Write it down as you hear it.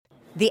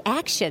The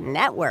Action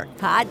Network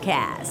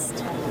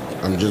Podcast.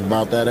 I'm just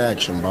about that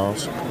action,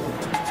 boss. Ready?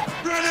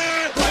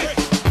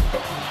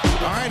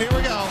 All right, here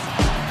we go.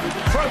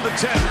 From the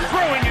 10,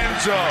 throwing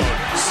end zone.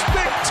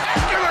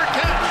 Spectacular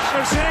catch.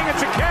 They're saying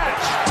it's a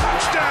catch.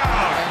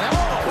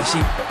 Touchdown. You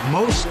see,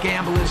 most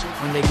gamblers,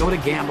 when they go to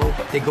gamble,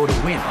 they go to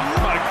win. Oh,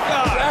 my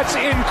God. That's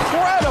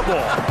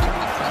incredible.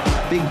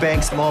 Big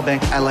bank, small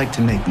bank, I like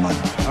to make money.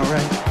 All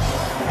right.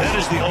 That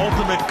is the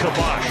ultimate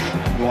kibosh.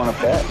 You want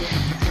to bet?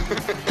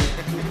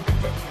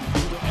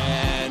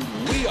 And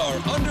we are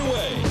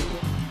underway.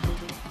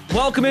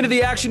 Welcome into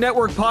the Action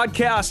Network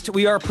Podcast.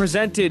 We are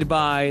presented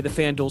by the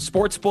FanDuel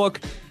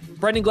Sportsbook.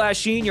 Brendan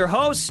Glasheen, your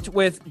host,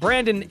 with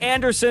Brandon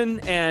Anderson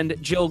and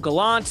Jill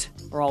Gallant.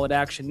 We're all at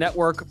Action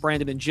Network.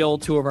 Brandon and Jill,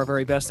 two of our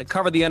very best that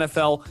cover the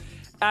NFL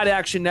at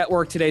Action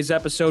Network. Today's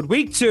episode,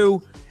 Week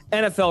 2,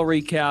 NFL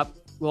recap.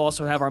 We'll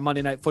also have our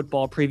Monday Night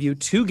Football preview,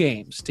 2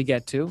 games to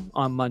get to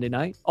on Monday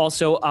night.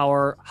 Also,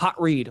 our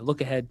hot read, look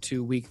ahead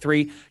to Week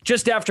 3,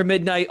 just after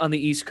midnight on the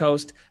East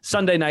Coast.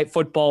 Sunday Night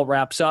Football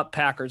wraps up,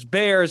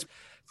 Packers-Bears,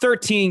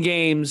 13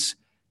 games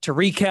to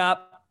recap.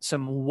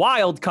 Some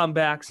wild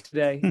comebacks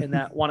today in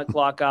that 1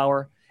 o'clock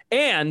hour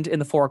and in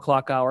the 4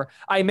 o'clock hour.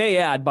 I may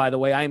add, by the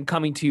way, I am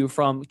coming to you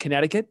from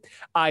Connecticut.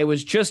 I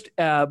was just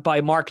by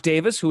Mark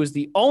Davis, who is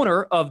the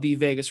owner of the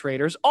Vegas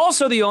Raiders,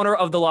 also the owner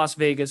of the Las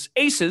Vegas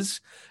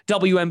Aces,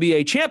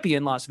 WNBA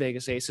champion Las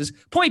Vegas Aces.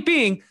 Point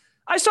being,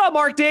 I saw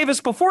Mark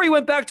Davis before he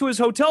went back to his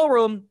hotel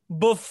room,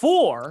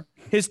 before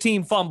his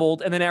team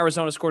fumbled, and then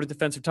Arizona scored a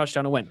defensive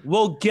touchdown to win.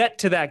 We'll get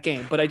to that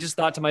game, but I just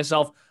thought to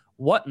myself,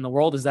 what in the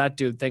world is that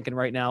dude thinking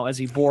right now as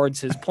he boards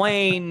his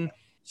plane,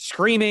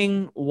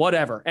 screaming,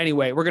 whatever.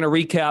 Anyway, we're going to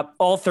recap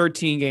all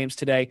 13 games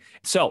today.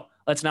 So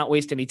let's not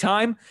waste any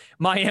time.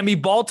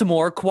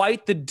 Miami-Baltimore,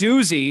 quite the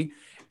doozy.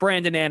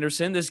 Brandon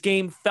Anderson, this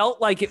game felt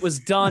like it was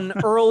done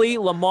early.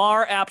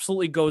 Lamar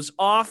absolutely goes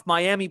off.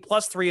 Miami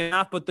plus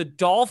 3.5, but the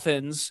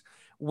Dolphins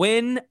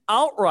win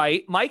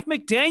outright. Mike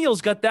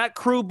McDaniel's got that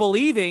crew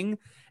believing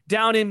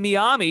down in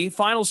Miami.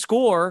 Final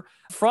score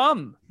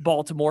from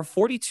Baltimore,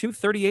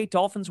 42-38,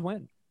 Dolphins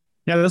win.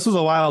 Yeah, this was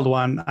a wild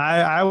one.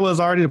 I was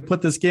already to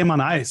put this game on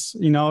ice.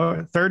 You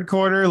know, third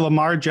quarter,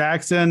 Lamar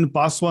Jackson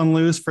busts one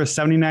loose for a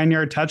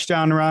 79-yard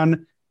touchdown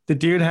run. The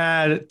dude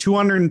had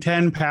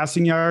 210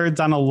 passing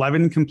yards on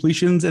 11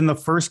 completions in the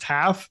first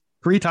half,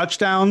 3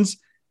 touchdowns.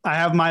 I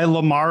have my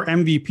Lamar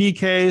MVP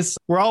case.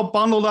 We're all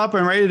bundled up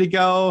and ready to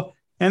go.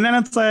 And then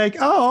it's like,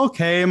 oh,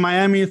 okay,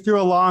 Miami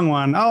threw a long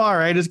one. Oh, all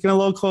right, it's getting a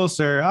little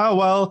closer. Oh,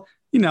 well,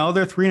 you know,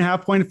 they're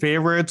 3.5-point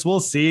favorites. We'll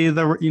see.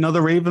 The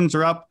Ravens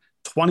are up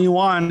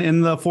 21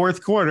 in the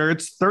fourth quarter.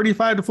 It's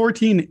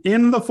 35-14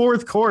 in the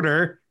fourth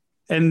quarter.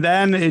 And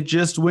then it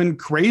just went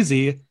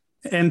crazy.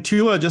 And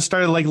Tua just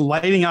started like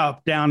lighting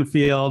up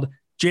downfield.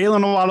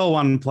 Jalen Waddle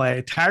one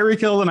play, Tyreek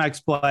Hill the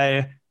next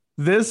play.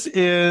 This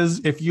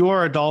is, if you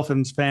are a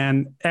Dolphins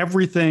fan,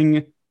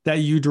 everything that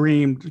you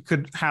dreamed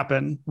could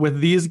happen with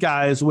these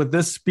guys, with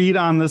this speed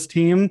on this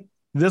team.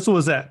 This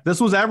was it. This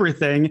was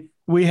everything.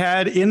 We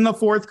had in the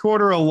fourth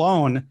quarter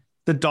alone,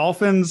 the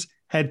Dolphins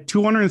had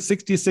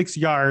 266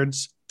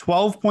 yards,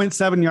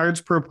 12.7 yards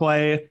per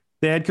play.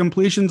 They had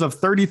completions of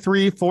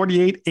 33,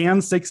 48,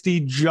 and 60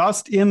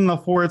 just in the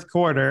fourth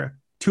quarter.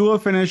 Tua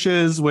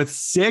finishes with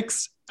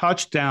 6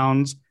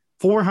 touchdowns,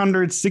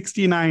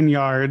 469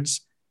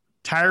 yards.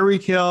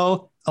 Tyreek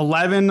Hill,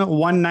 11,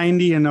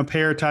 190 and a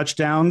pair of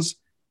touchdowns.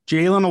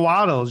 Jalen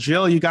Waddle,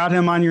 Jill, you got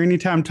him on your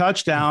anytime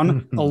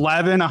touchdown,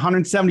 11,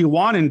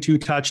 171 and 2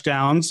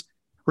 touchdowns.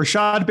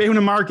 Rashad Bateman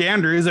and Mark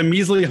Andrews, a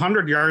measly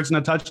 100 yards and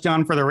a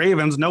touchdown for the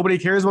Ravens. Nobody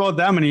cares about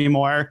them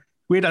anymore.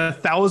 We had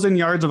 1,000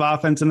 yards of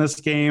offense in this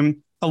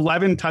game,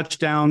 11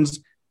 touchdowns.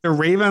 The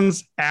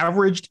Ravens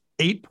averaged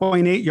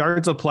 8.8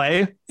 yards a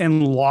play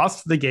and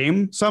lost the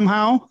game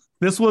somehow.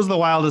 This was the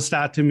wildest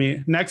stat to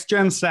me. Next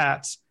gen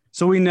stats.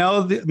 So we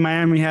know that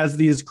Miami has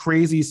these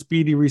crazy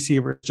speedy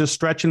receivers just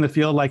stretching the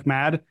field like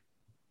mad.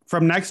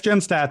 From next gen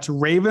stats,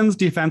 Ravens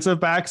defensive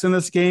backs in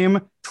this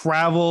game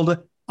traveled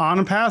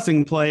on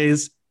passing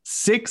plays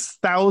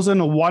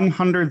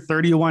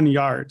 6,131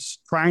 yards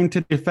trying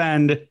to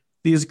defend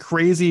these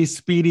crazy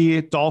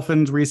speedy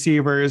Dolphins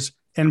receivers.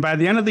 And by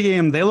the end of the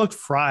game, they looked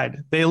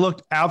fried. They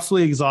looked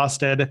absolutely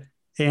exhausted.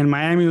 And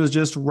Miami was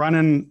just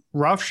running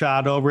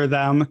roughshod over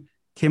them,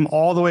 came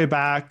all the way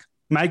back.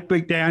 Mike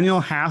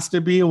McDaniel has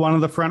to be one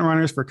of the front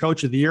runners for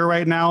Coach of the Year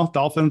right now.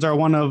 Dolphins are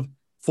one of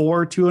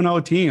 4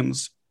 2-0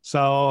 teams.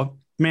 So,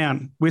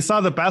 man, we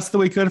saw the best that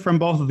we could from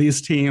both of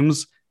these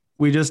teams.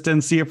 We just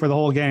didn't see it for the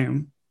whole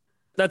game.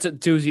 That's a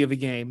doozy of a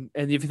game.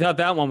 And if you thought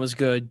that one was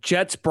good,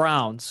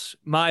 Jets-Browns,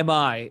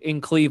 my,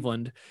 in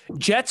Cleveland.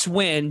 Jets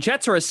win.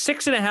 Jets are a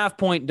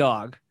 6.5-point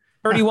dog.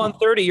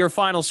 31-30, your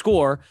final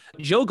score.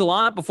 Jill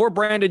Gallant, before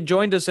Brandon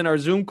joined us in our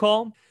Zoom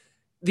call,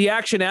 the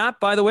Action app,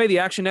 by the way, the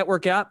Action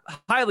Network app,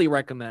 highly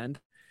recommend.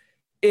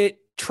 It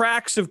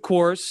tracks, of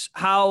course,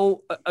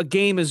 how a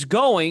game is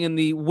going and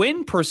the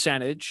win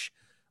percentage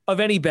of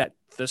any bet,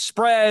 the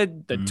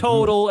spread, the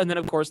total, and then,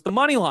 of course, the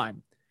money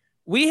line.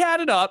 We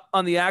had it up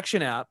on the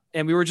Action app,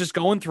 and we were just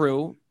going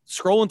through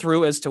scrolling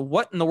through as to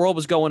what in the world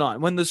was going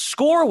on. When the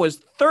score was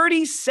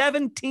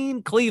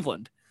 30-17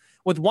 Cleveland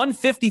with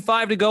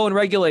 1:55 to go in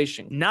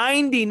regulation,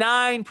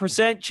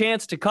 99%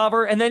 chance to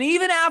cover. And then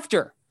even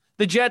after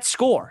the Jets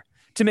score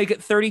to make it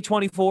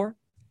 30-24,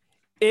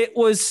 it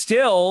was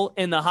still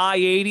in the high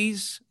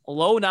 80s,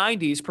 low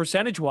 90s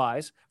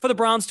percentage-wise for the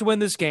Browns to win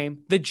this game.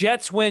 The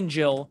Jets win,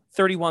 Jill,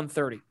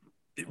 31-30.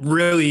 It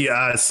really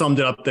summed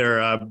it up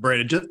there,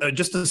 Brandon.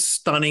 Just a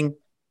stunning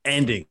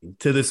ending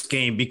to this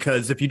game,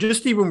 because if you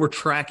just even were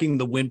tracking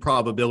the win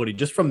probability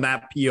just from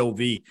that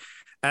POV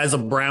as a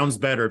Browns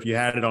better, if you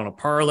had it on a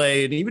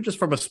parlay and even just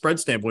from a spread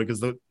standpoint,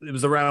 because it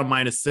was around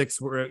 -6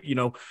 where,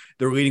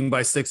 they're leading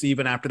by 6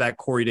 even after that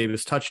Corey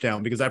Davis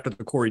touchdown, because after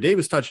the Corey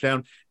Davis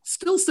touchdown,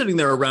 still sitting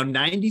there around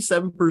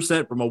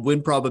 97% from a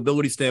win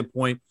probability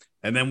standpoint.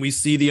 And then we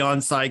see the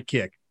onside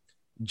kick.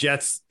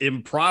 Jets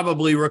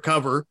improbably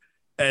recover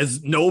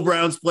as no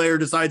Browns player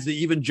decides to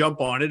even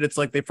jump on it. It's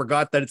like they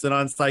forgot that it's an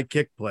onside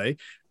kick play.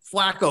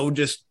 Flacco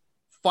just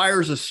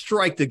fires a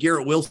strike to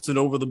Garrett Wilson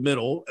over the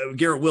middle.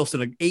 Garrett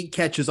Wilson, 8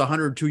 catches,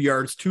 102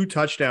 yards, 2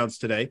 touchdowns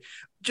today.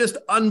 Just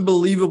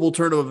unbelievable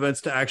turn of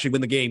events to actually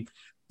win the game.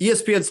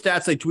 ESPN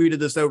Stats, I tweeted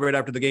this out right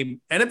after the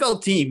game.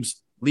 NFL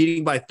teams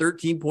leading by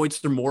 13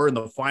 points or more in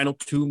the final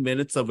 2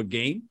 minutes of a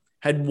game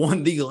had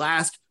won the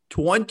last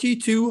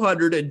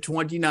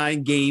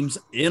 2,229 games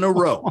in a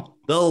row.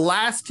 The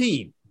last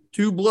team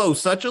to blow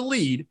such a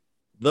lead,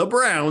 the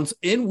Browns,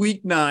 in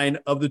week 9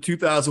 of the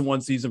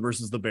 2001 season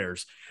versus the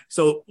Bears.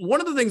 So one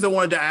of the things I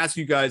wanted to ask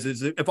you guys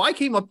is, if I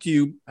came up to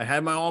you, I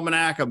had my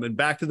almanac, I'm in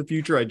Back to the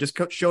Future, I just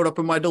showed up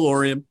in my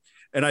DeLorean,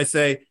 and I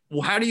say,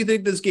 well, how do you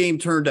think this game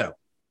turned out?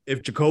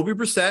 If Jacoby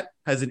Brissett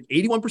has an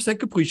 81%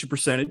 completion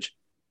percentage,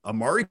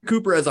 Amari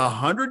Cooper has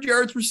 100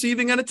 yards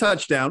receiving and a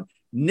touchdown,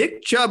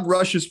 Nick Chubb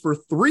rushes for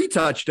 3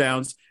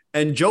 touchdowns,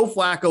 and Joe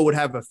Flacco would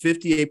have a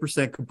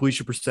 58%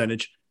 completion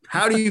percentage,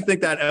 how do you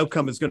think that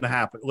outcome is going to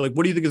happen? Like,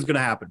 what do you think is going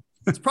to happen?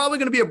 It's probably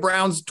going to be a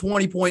Browns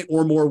 20-point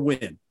or more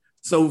win.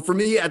 So for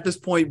me at this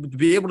point, to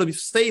be able to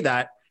say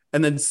that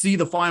and then see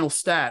the final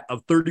stat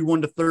of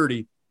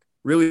 31-30,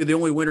 really the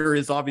only winner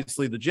is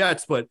obviously the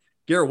Jets, but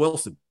Garrett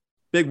Wilson,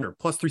 big winner,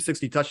 plus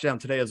 360 touchdown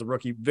today as a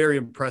rookie. Very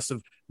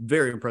impressive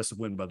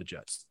win by the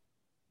Jets.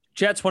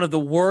 Jets, one of the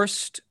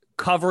worst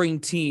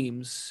covering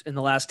teams in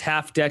the last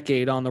half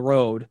decade on the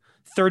road.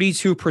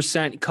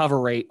 32% cover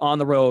rate on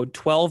the road,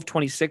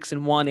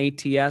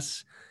 12-26-1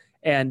 ATS,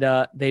 and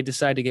they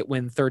decided to get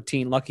win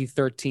 13, lucky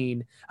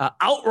 13,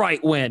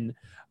 outright win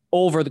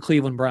over the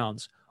Cleveland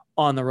Browns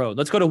on the road.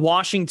 Let's go to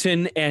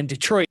Washington and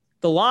Detroit.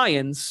 The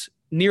Lions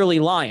nearly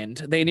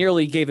lioned. They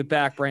nearly gave it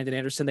back, Brandon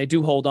Anderson. They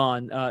do hold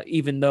on,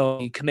 even though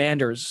the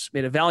Commanders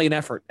made a valiant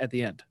effort at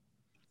the end.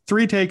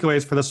 3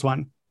 takeaways for this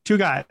one. 2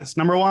 guys.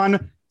 Number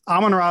 1,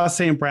 Amon-Ra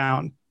St.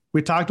 Brown.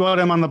 We talked about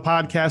him on the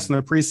podcast in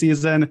the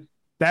preseason.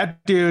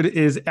 That dude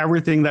is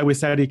everything that we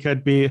said he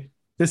could be.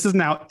 This is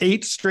now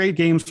 8 straight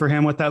games for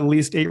him with at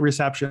least 8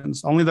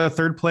 receptions. Only the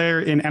 3rd player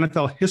in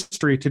NFL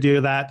history to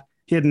do that.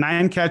 He had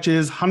 9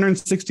 catches,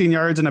 116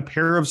 yards and a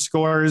pair of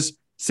scores,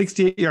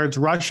 68 yards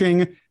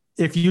rushing.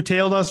 If you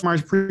tailed us from our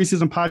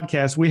preseason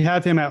podcast, we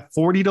have him at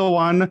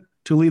 40-1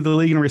 to lead the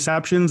league in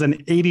receptions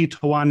and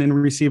 80-1 in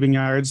receiving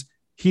yards.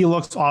 He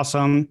looks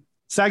awesome.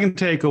 Second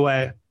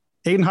takeaway,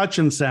 Aiden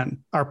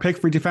Hutchinson, our pick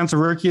for Defensive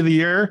Rookie of the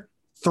Year.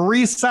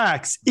 3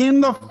 sacks in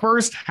the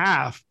first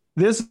half.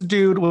 This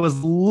dude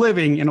was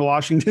living in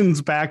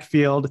Washington's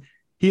backfield.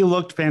 He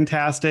looked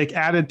fantastic,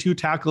 added 2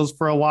 tackles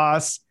for a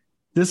loss.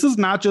 This is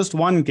not just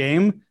one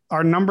game.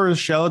 Our numbers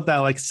showed that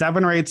like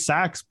 7 or 8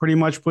 sacks pretty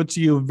much puts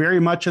you very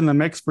much in the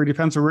mix for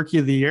Defensive Rookie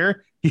of the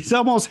Year. He's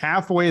almost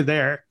halfway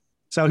there.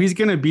 So he's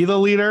going to be the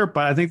leader,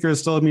 but I think there's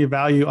still going to be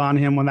value on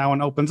him when that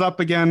one opens up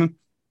again.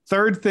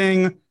 Third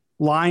thing,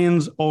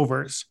 Lions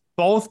overs,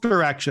 both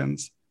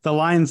directions. The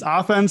Lions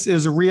offense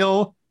is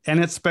real and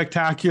it's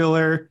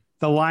spectacular.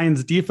 The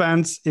Lions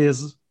defense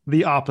is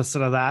the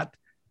opposite of that.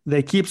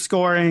 They keep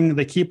scoring.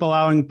 They keep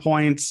allowing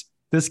points.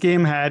 This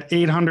game had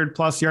 800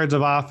 plus yards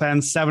of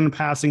offense, 7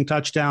 passing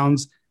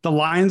touchdowns. The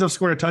Lions have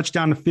scored a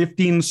touchdown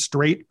 15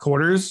 straight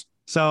quarters.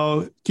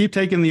 So keep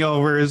taking the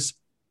overs.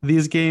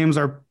 These games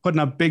are putting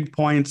up big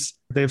points.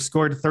 They've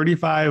scored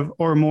 35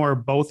 or more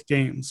both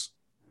games.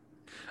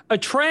 A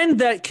trend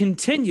that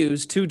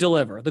continues to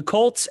deliver. The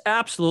Colts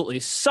absolutely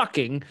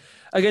sucking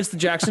against the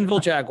Jacksonville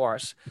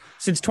Jaguars.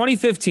 Since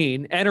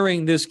 2015,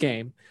 entering this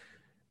game,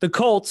 the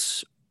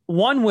Colts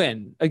 1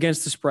 win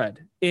against the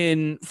spread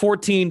in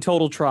 14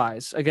 total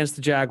tries against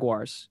the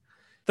Jaguars.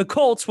 The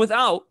Colts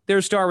without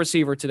their star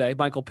receiver today,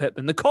 Michael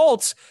Pittman. The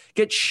Colts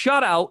get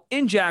shut out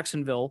in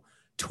Jacksonville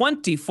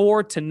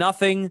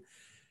 24-0.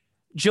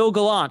 Jill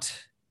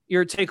Gallant,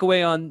 your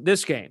takeaway on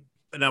this game.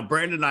 Now,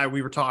 Brandon and I,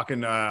 we were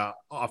talking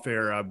off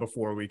air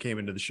before we came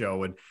into the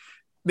show and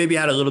maybe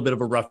had a little bit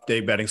of a rough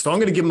day betting. So I'm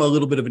going to give him a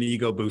little bit of an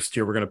ego boost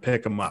here. We're going to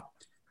pick him up.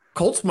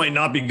 Colts might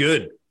not be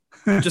good.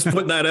 Just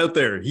putting that out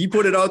there. He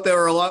put it out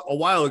there a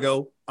while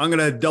ago. I'm going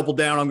to double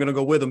down. I'm going to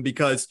go with him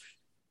because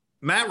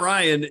Matt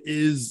Ryan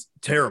is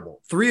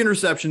terrible. 3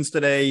 interceptions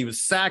today. He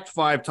was sacked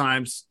 5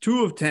 times,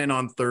 2 of 10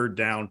 on third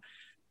down.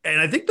 And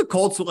I think the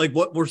Colts, like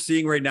what we're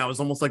seeing right now, is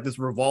almost like this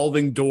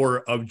revolving door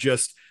of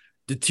just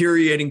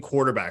deteriorating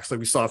quarterbacks. Like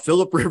we saw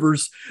Phillip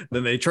Rivers,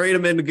 then they trade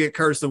him in to get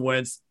Carson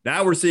Wentz.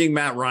 Now we're seeing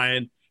Matt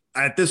Ryan.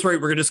 At this rate,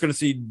 we're just going to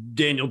see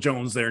Daniel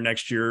Jones there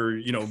next year,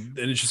 and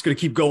it's just going to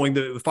keep going.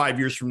 The 5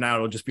 years from now,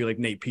 it'll just be like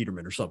Nate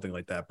Peterman or something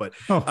like that. But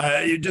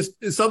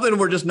it's something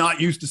we're just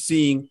not used to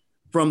seeing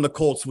from the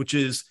Colts, which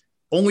is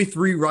only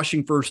 3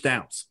 rushing first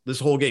downs this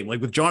whole game. Like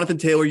with Jonathan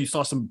Taylor, you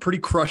saw some pretty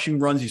crushing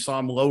runs. You saw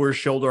him lower his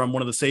shoulder on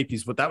one of the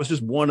safeties, but that was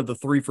just one of the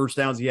 3 first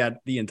downs he had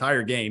the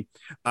entire game.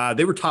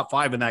 They were top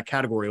 5 in that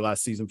category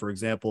last season, for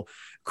example.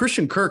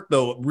 Christian Kirk,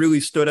 though, really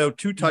stood out.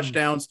 2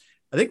 touchdowns.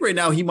 I think right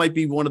now he might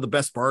be one of the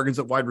best bargains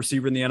at wide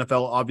receiver in the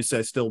NFL. Obviously,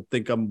 I still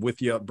think I'm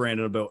with you,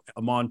 Brandon, about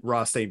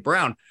Amon-Ra St.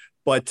 Brown.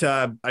 But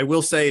I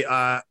will say,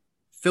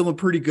 feeling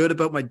pretty good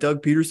about my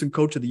Doug Peterson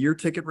Coach of the Year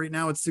ticket right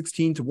now at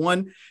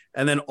 16-1.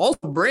 And then also,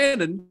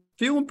 Brandon,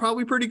 feeling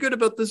probably pretty good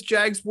about this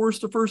Jags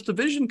worst to first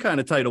division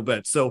kind of title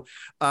bet. So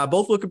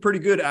both looking pretty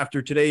good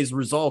after today's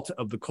result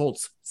of the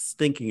Colts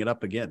stinking it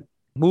up again.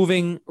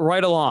 Moving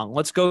right along.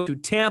 Let's go to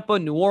Tampa,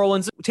 New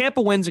Orleans. Tampa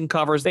wins and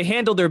covers. They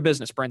handled their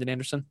business, Brandon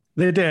Anderson.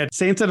 They did.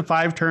 Saints had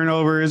 5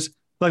 turnovers.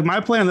 Like my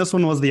play on this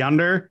one was the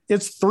under.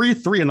 It's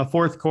 3-3 in the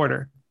fourth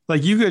quarter.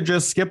 Like you could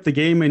just skip the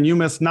game and you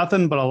miss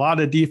nothing but a lot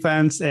of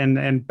defense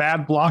and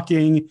bad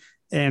blocking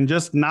and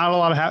just not a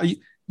lot of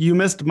you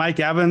missed Mike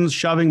Evans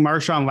shoving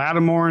Marshawn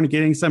Lattimore and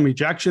getting some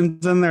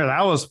ejections in there.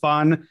 That was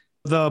fun.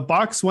 The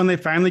Bucs, when they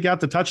finally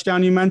got the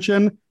touchdown you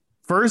mentioned,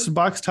 first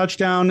Bucs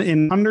touchdown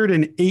in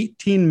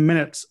 118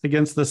 minutes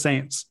against the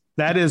Saints.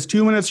 That is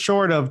 2 minutes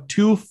short of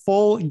 2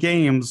 full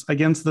games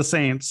against the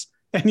Saints.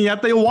 And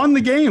yet they won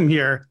the game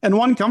here and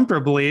won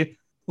comfortably.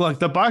 Look,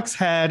 the Bucs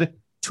had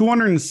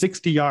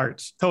 260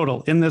 yards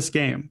total in this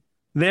game.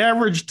 They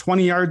averaged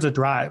 20 yards a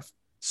drive.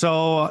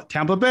 So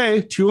Tampa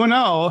Bay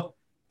 2-0,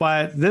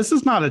 but this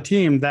is not a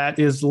team that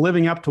is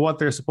living up to what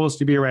they're supposed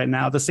to be right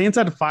now. The Saints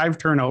had 5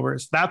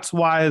 turnovers. That's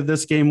why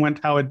this game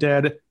went how it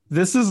did.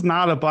 This is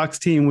not a Bucs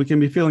team we can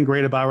be feeling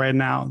great about right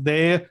now.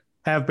 They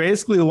have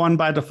basically won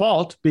by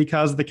default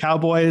because the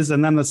Cowboys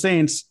and then the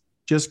Saints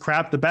just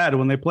crapped the bed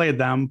when they played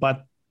them.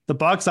 But the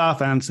Bucs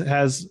offense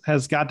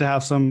has got to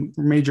have some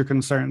major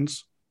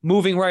concerns.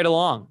 Moving right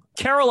along.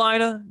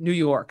 Carolina, New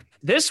York.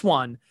 This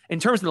one, in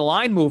terms of the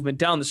line movement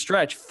down the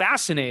stretch,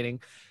 fascinating.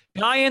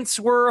 Giants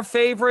were a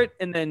favorite,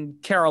 and then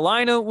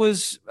Carolina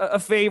was a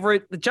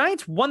favorite. The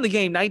Giants won the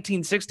game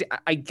 1960.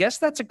 I guess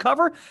that's a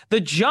cover. The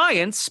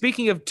Giants,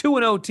 speaking of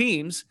 2-0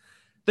 teams,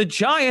 the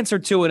Giants are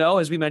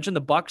 2-0, as we mentioned,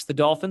 the Bucs, the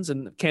Dolphins,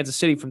 and Kansas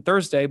City from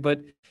Thursday.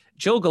 But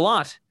Joe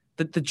Gallant,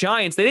 the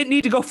Giants, they didn't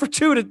need to go for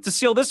 2 to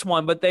seal this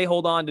one, but they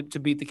hold on to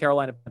beat the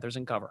Carolina Panthers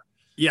and cover.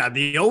 Yeah,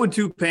 the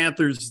 0-2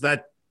 Panthers,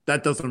 that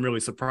doesn't really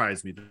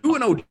surprise me. The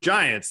 2-0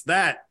 Giants,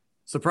 that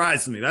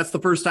surprises me. That's the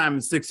first time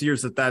in 6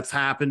 years that's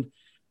happened.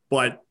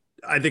 But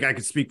I think I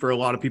could speak for a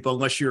lot of people,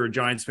 unless you're a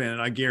Giants fan.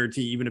 And I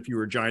guarantee even if you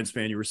were a Giants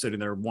fan, you were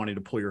sitting there wanting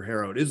to pull your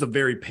hair out. It is a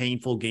very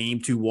painful game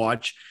to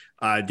watch.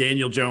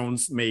 Daniel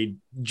Jones made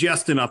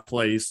just enough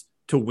plays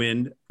to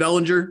win.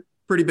 Bellinger,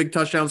 pretty big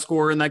touchdown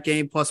scorer in that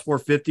game, plus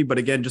 450. But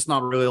again, just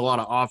not really a lot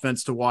of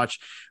offense to watch.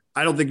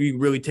 I don't think you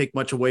really take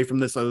much away from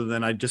this other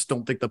than I just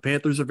don't think the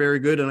Panthers are very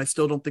good. And I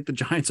still don't think the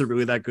Giants are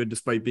really that good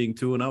despite being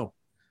 2-0.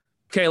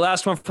 Okay,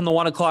 last one from the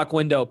 1 o'clock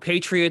window.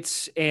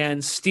 Patriots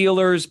and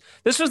Steelers.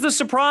 This was the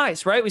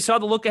surprise, right? We saw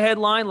the look-ahead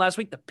line last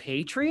week. The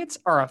Patriots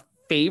are a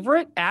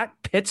favorite at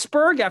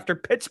Pittsburgh after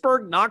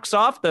Pittsburgh knocks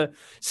off the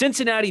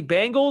Cincinnati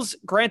Bengals.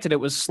 Granted, it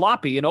was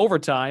sloppy in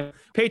overtime.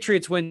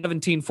 Patriots win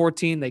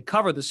 17-14. They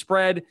cover the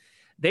spread.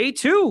 They,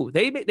 too,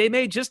 they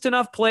made just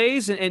enough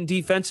plays, and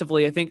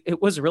defensively, I think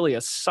it was really a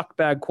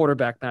suckbag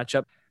quarterback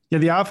matchup. Yeah,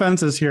 the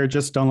offenses here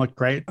just don't look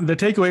great. The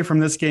takeaway from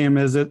this game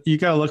is that you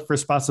got to look for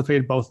spots to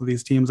fade both of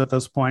these teams at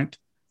this point.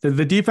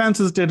 The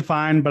defenses did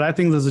fine, but I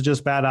think this is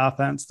just bad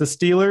offense. The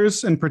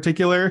Steelers, in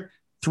particular,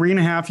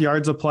 3.5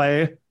 yards of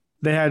play.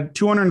 They had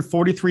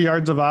 243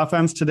 yards of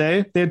offense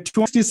today. They had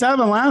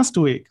 267 last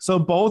week. So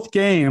both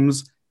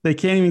games, they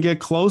can't even get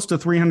close to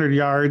 300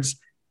 yards.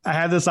 I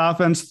had this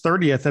offense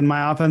 30th in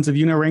my offensive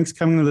unit ranks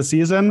coming into the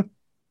season.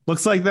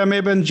 Looks like that may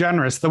have been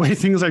generous the way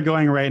things are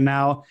going right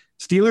now.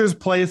 Steelers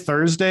play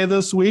Thursday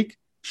this week,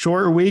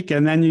 short week,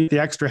 and then the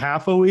extra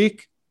half a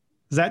week.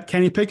 Is that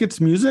Kenny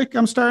Pickett's music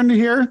I'm starting to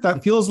hear?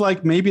 That feels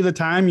like maybe the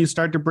time you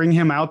start to bring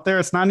him out there.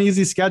 It's not an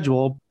easy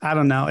schedule. I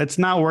don't know. It's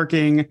not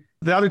working.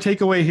 The other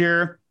takeaway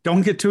here,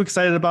 don't get too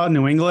excited about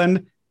New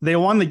England. They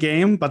won the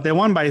game, but they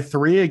won by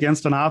 3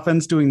 against an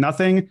offense doing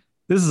nothing.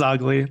 This is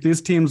ugly.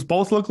 These teams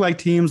both look like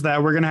teams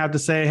that we're going to have to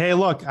say, hey,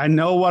 look, I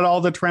know what all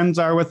the trends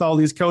are with all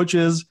these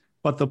coaches,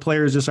 but the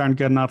players just aren't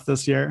good enough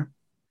this year.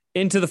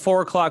 Into the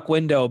 4 o'clock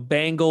window,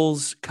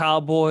 Bengals,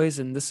 Cowboys,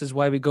 and this is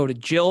why we go to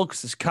Jill,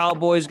 because this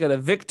Cowboys got a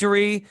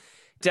victory.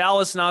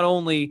 Dallas not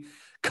only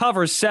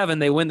covers 7,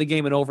 they win the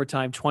game in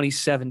overtime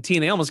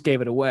 2017. They almost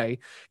gave it away.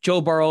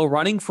 Joe Burrow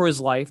running for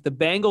his life. The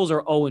Bengals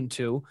are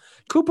 0-2.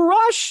 Cooper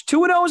Rush,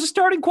 2-0 as a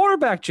starting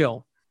quarterback,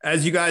 Jill.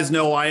 As you guys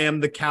know, I am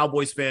the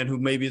Cowboys fan who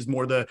maybe is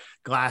more the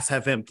glass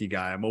half empty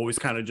guy. I'm always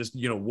kind of just,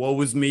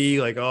 woe is me,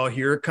 like, oh,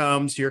 here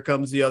comes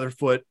the other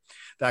foot,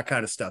 that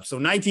kind of stuff. So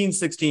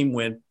 1916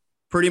 win,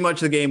 pretty much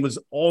the game was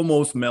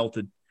almost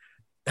melted.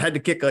 Had to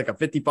kick like a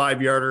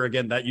 55-yarder.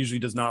 Again, that usually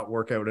does not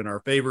work out in our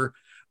favor.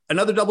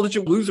 Another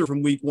double-digit loser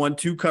from week 1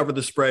 to cover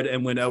the spread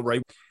and win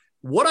outright.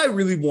 What I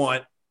really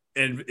want,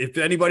 and if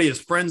anybody is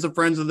friends of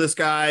this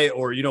guy,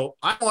 or,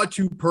 I want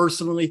to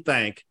personally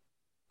thank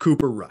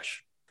Cooper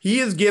Rush. He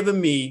has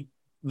given me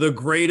the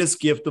greatest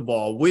gift of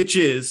all, which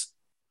is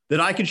that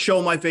I can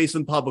show my face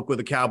in public with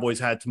a Cowboys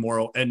hat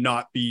tomorrow and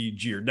not be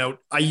jeered. Now,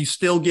 you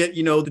still get,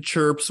 the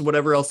chirps,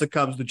 whatever else that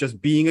comes with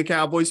just being a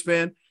Cowboys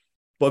fan.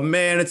 But,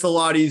 man, it's a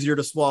lot easier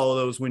to swallow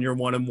those when you're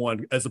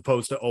 1-1 as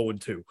opposed to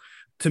 0-2.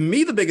 To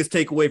me, the biggest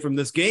takeaway from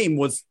this game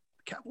was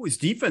Cowboys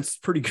defense is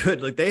pretty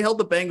good. Like, they held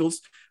the Bengals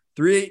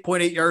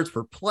 3.8 yards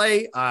per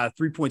play,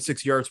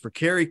 3.6 yards per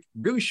carry,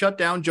 really shut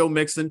down Joe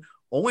Mixon.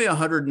 Only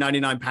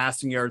 199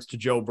 passing yards to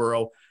Joe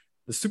Burrow.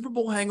 The Super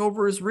Bowl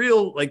hangover is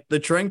real. Like, the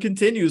trend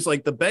continues.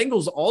 Like, the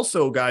Bengals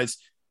also, guys,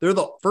 they're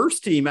the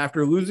first team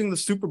after losing the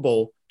Super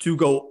Bowl to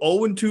go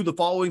 0-2 the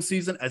following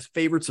season as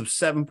favorites of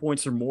 7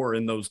 points or more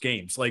in those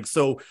games. Like,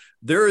 so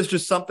there is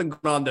just something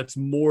going on that's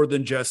more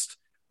than just,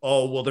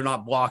 oh, well, they're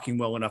not blocking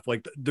well enough.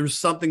 Like, there's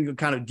something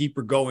kind of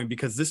deeper going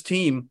because this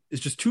team is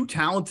just too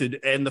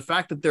talented. And the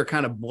fact that they're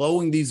kind of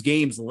blowing these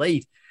games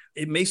late,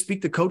 it may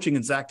speak to coaching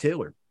and Zach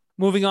Taylor.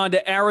 Moving on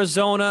to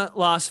Arizona,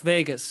 Las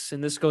Vegas.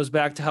 And this goes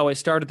back to how I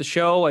started the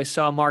show. I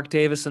saw Mark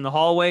Davis in the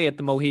hallway at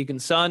the Mohegan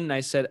Sun, and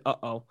I said,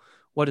 uh-oh,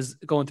 what is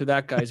going through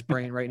that guy's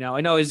brain right now?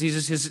 I know his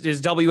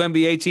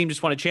WNBA team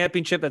just won a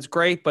championship. That's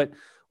great, but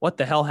what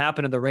the hell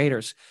happened to the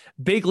Raiders?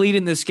 Big lead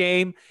in this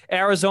game.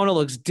 Arizona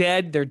looks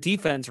dead. Their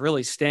defense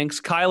really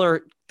stinks. Kyler,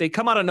 they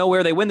come out of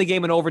nowhere. They win the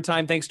game in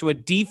overtime thanks to a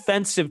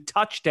defensive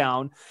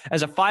touchdown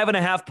as a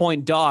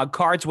 5.5-point dog.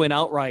 Cards win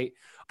outright.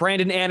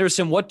 Brandon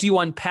Anderson, what do you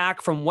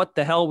unpack from what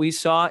the hell we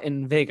saw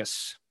in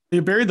Vegas?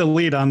 You buried the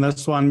lead on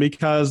this one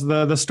because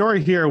the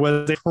story here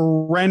was a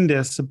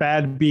horrendous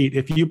bad beat.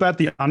 If you bet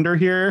the under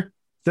here,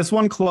 this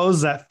one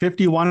closes at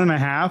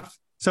 51.5.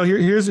 So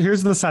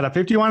here's the setup: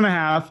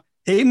 51.5.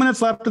 8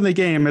 minutes left in the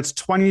game. It's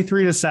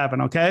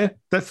 23-7. Okay,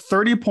 that's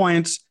 30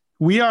 points.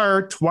 We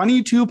are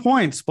 22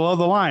 points below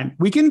the line.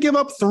 We can give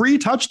up 3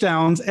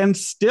 touchdowns and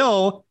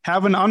still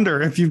have an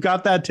under if you've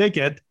got that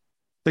ticket.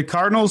 The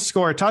Cardinals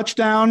score a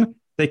touchdown.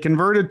 They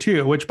converted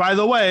 2, which, by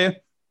the way,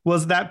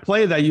 was that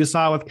play that you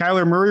saw with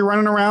Kyler Murray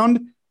running around.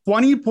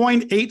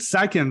 20.8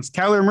 seconds.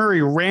 Kyler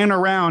Murray ran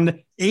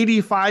around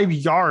 85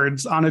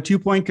 yards on a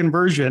 2-point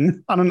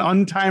conversion on an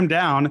untimed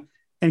down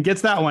and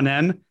gets that one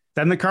in.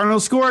 Then the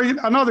Cardinals score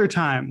another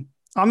time.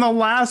 On the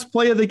last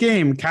play of the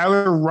game,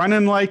 Kyler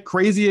running like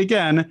crazy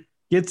again,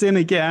 gets in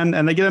again,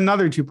 and they get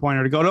another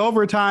 2-pointer to go to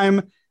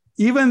overtime.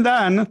 Even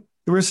then,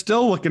 we're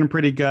still looking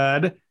pretty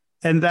good.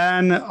 And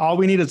then all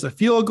we need is a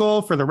field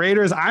goal for the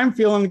Raiders. I'm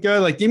feeling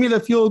good. Like, give me the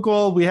field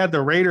goal. We had the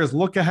Raiders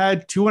look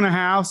ahead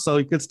 2.5, so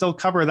you could still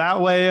cover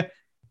that way.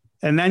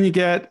 And then you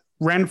get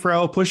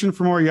Renfro pushing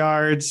for more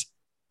yards.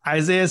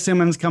 Isaiah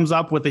Simmons comes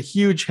up with a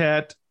huge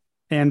hit,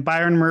 and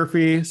Byron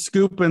Murphy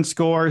scoop and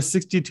score,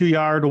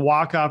 62-yard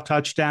walk-off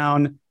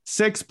touchdown,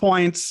 6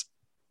 points.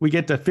 We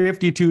get to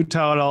 52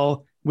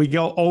 total. We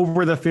go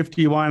over the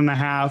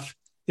 51.5.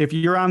 If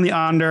you're on the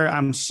under,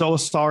 I'm so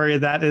sorry.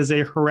 That is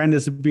a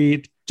horrendous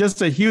beat.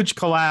 Just a huge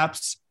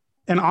collapse.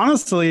 And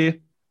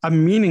honestly, a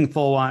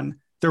meaningful one.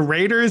 The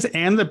Raiders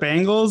and the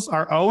Bengals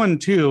are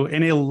 0-2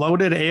 in a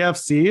loaded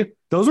AFC.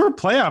 Those were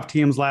playoff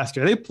teams last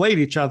year. They played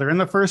each other in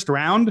the first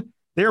round.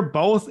 They're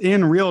both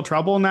in real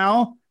trouble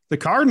now. The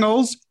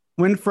Cardinals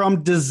went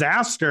from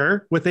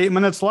disaster with 8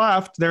 minutes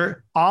left.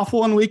 They're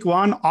awful in week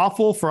 1,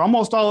 awful for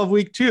almost all of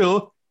week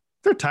 2.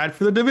 They're tied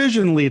for the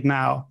division lead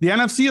now. The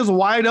NFC is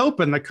wide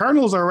open. The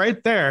Cardinals are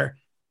right there.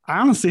 I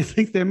honestly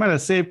think they might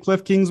have saved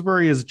Cliff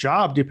Kingsbury his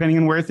job, depending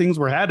on where things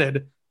were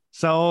headed.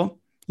 So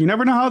you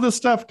never know how this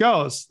stuff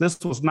goes. This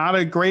was not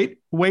a great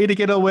way to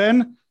get a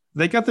win.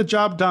 They got the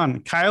job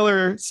done.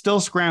 Kyler still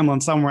scrambling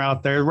somewhere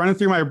out there, running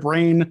through my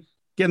brain,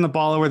 getting the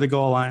ball over the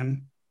goal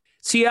line.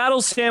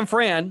 Seattle's San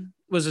Fran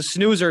was a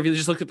snoozer if you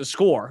just look at the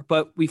score,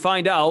 but we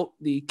find out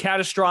the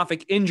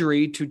catastrophic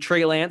injury to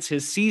Trey Lance.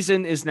 His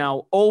season is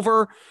now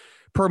over.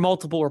 Per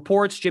multiple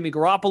reports, Jimmy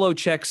Garoppolo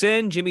checks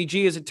in. Jimmy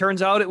G, as it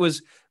turns out, it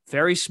was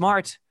very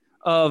smart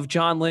of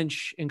John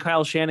Lynch and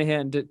Kyle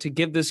Shanahan to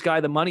give this guy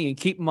the money and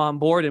keep him on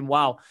board. And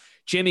wow,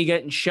 Jimmy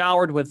getting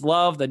showered with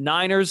love. The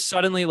Niners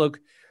suddenly look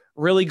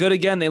really good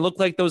again. They look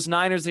like those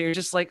Niners that you're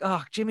just like,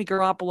 oh, Jimmy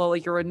Garoppolo,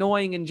 like you're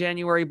annoying in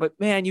January, but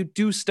man, you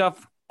do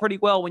stuff pretty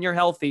well when you're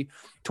healthy.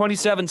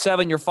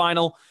 27-7, your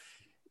final.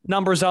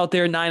 Numbers out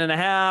there,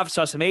 9.5,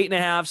 saw some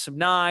 8.5, some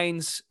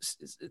 9s.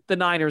 The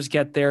Niners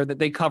get there, that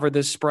they cover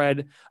this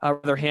spread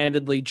rather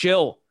handedly.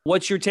 Jill,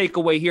 what's your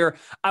takeaway here?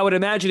 I would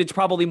imagine it's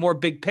probably more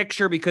big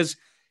picture because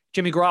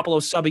Jimmy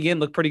Garoppolo subbing in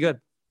looked pretty good.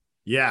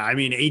 Yeah, I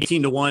mean,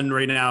 18-1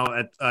 right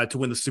now to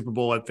win the Super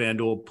Bowl at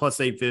FanDuel, plus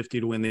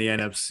 850 to win the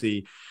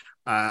NFC.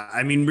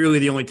 I mean, really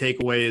the only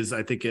takeaway is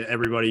I think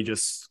everybody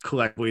just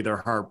collectively their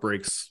heart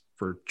breaks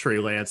for Trey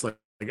Lance. Like,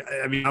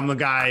 I mean, I'm the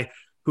guy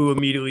who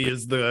immediately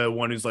is the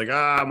one who's like,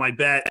 my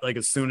bet, like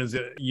as soon as,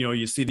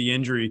 you see the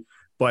injury,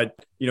 but,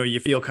 you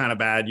feel kind of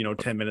bad,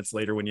 10 minutes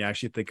later when you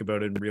actually think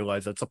about it and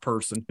realize that's a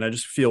person. And I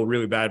just feel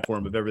really bad for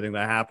him of everything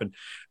that happened,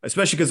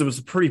 especially because it was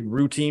a pretty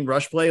routine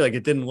rush play. Like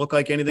it didn't look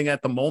like anything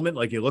at the moment.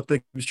 Like it looked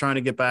like he was trying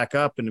to get back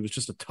up and it was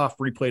just a tough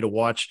replay to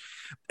watch.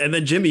 And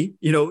then Jimmy,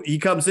 he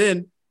comes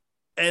in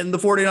and the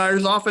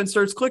 49ers offense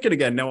starts clicking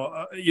again.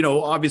 Now,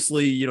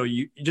 obviously,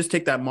 you just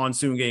take that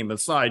monsoon game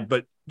aside,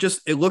 but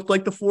just it looked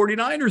like the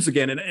 49ers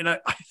again. And I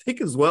think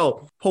as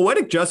well,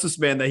 poetic justice,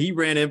 man, that he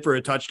ran in for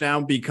a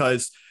touchdown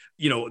because –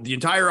 the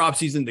entire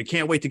offseason, they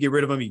can't wait to get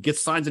rid of him. He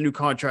signs a new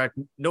contract,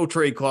 no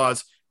trade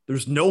clause.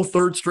 There's no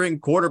third string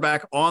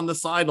quarterback on the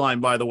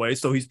sideline, by the way.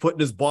 So he's putting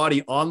his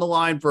body on the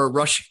line for a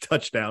rushing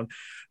touchdown.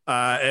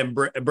 And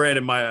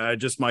Brandon,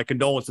 my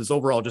condolences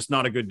overall, just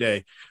not a good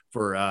day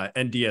for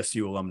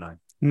NDSU alumni.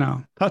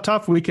 No, a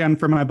tough weekend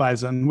for my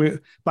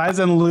Bison.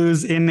 Bison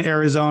lose in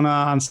Arizona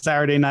on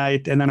Saturday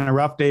night, and then a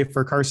rough day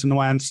for Carson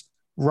Wentz,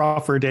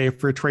 rougher day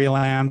for Trey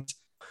Lance.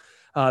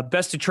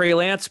 Best of Trey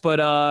Lance,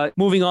 but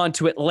moving on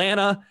to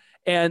Atlanta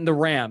and the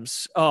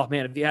Rams. Oh,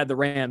 man, if you had the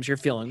Rams, you're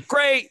feeling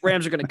great.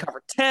 Rams are going to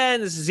cover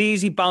 10. This is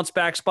easy. Bounce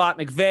back spot.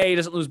 McVay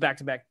doesn't lose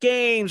back-to-back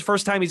games.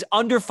 First time he's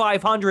under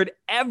 500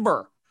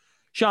 ever.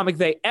 Sean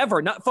McVay,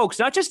 ever. Not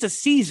just a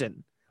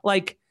season.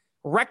 Like,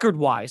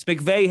 record-wise,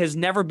 McVay has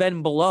never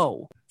been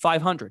below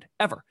 500,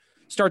 ever.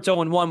 Starts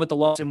 0-1 with the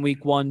loss in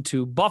week 1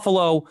 to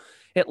Buffalo.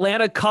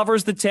 Atlanta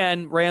covers the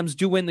 10. Rams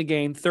do win the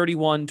game,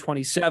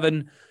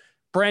 31-27.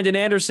 Brandon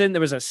Anderson, there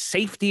was a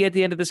safety at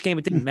the end of this game.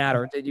 It didn't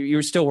matter. You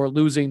still were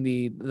losing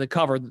the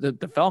cover.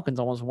 The Falcons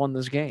almost won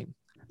this game.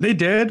 They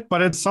did,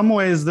 but in some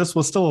ways, this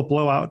was still a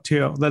blowout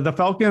too. The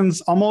Falcons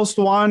almost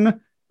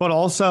won, but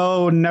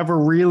also never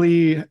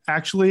really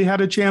actually had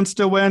a chance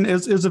to win.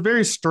 It's a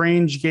very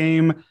strange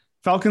game.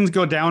 Falcons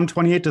go down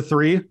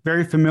 28-3.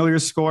 Very familiar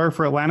score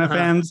for Atlanta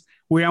fans.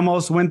 We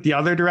almost went the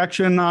other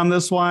direction on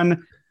this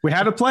one. We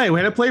had to play. We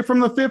had to play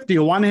from the 50,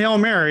 one Hail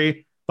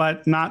Mary,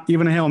 but not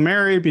even a Hail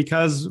Mary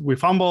because we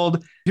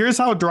fumbled. Here's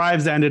how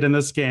drives ended in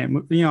this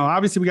game.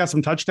 Obviously we got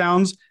some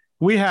touchdowns.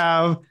 We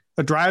have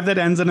a drive that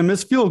ends in a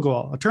missed field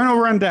goal, a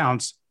turnover on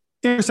downs,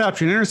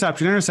 interception.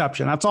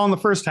 That's all in the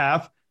first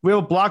half. We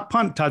have a block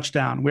punt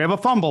touchdown. We have a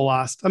fumble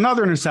lost,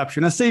 another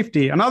interception, a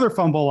safety, another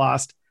fumble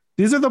lost.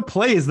 These are the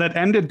plays that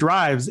ended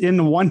drives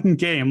in one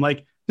game.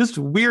 Like, just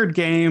weird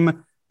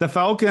game. The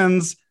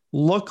Falcons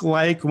look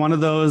like one of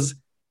those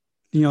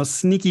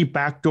sneaky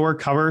backdoor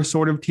cover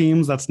sort of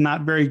teams that's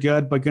not very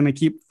good, but going to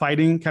keep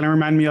fighting. Kind of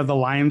remind me of the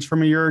Lions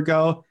from a year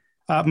ago.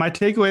 My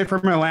takeaway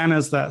from Atlanta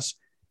is this.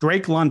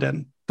 Drake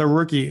London, the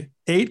rookie,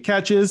 8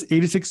 catches,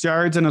 86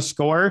 yards and a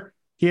score.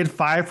 He had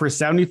 5 for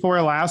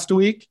 74 last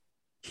week.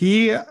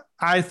 He,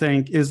 I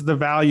think, is the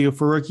value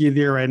for rookie of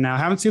the year right now.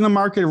 Haven't seen the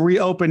market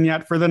reopen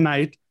yet for the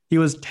night. He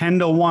was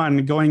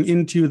 10-1 going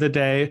into the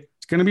day.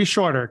 It's going to be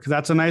shorter because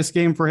that's a nice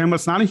game for him.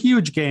 It's not a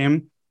huge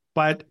game,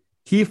 but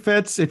he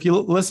fits. If you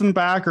listen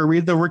back or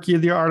read the rookie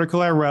of the year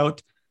article I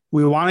wrote,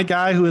 we want a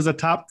guy who is a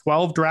top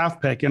 12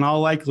 draft pick in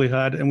all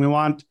likelihood. And we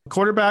want a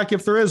quarterback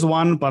if there is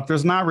one, but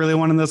there's not really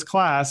one in this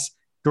class.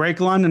 Drake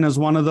London is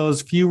one of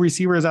those few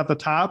receivers at the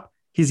top.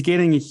 He's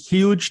getting a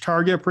huge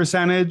target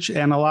percentage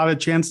and a lot of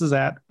chances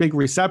at big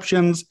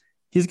receptions.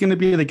 He's going to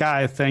be the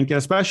guy, I think,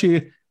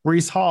 especially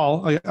Breece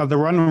Hall, the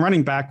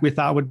running back we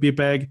thought would be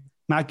big,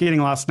 not getting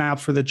a lot of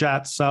snaps for the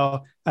Jets.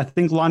 So I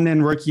think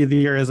London rookie of the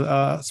year is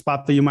a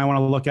spot that you might want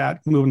to look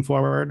at moving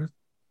forward.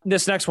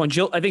 This next one,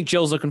 Jill, I think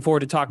Jill's looking forward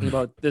to talking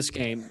about this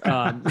game.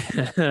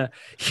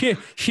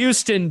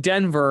 Houston,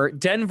 Denver.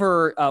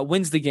 Denver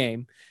wins the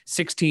game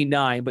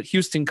 16-9, but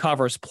Houston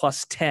covers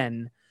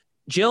 +10.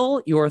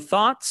 Jill, your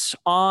thoughts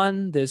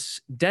on this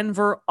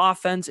Denver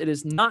offense? It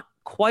is not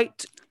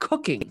quite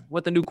cooking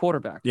with the new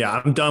quarterback. Yeah,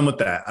 I'm done with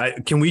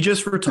that. Can we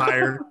just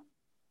retire?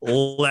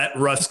 Let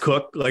Russ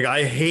cook. Like,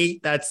 I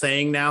hate that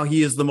saying now.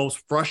 He is the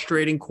most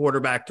frustrating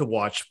quarterback to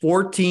watch.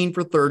 14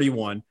 for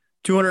 31,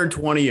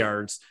 220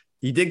 yards.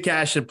 He did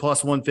cash a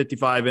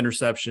 +155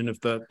 interception, if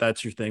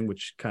that's your thing,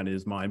 which kind of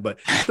is mine. But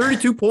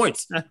 32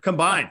 points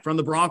combined from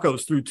the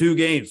Broncos through 2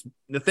 games.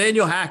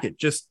 Nathaniel Hackett,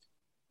 just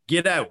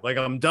get out. Like,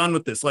 I'm done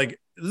with this. Like,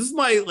 this is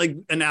my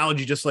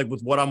analogy, just like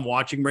with what I'm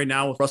watching right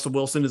now with Russell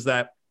Wilson, is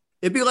that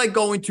it'd be like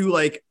going to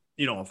a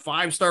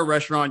 5-star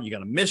restaurant. You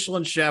got a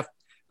Michelin chef.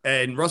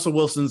 And Russell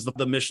Wilson's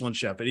the Michelin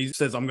chef. And he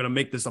says, I'm going to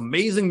make this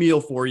amazing meal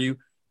for you.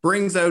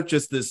 Brings out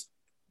just this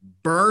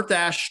burnt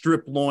ass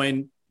strip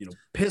loin,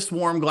 piss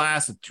warm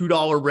glass of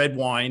 $2 red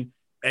wine.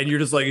 And you're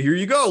just like, here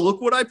you go. Look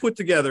what I put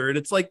together. And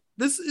it's like,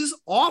 this is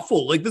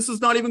awful. Like, this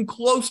is not even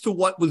close to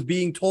what was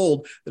being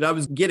told that I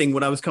was getting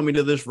when I was coming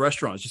to this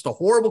restaurant. It's just a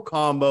horrible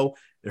combo.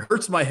 It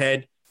hurts my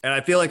head. And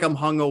I feel like I'm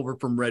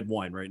hungover from red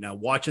wine right now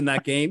watching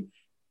that game.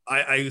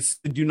 I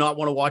do not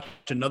want to watch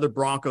another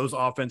Broncos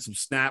offensive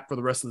snap for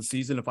the rest of the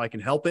season if I can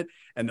help it.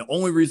 And the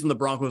only reason the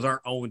Broncos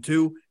aren't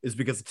 0-2 is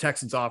because the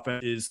Texans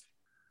offense is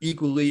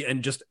equally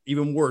and just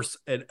even worse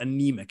and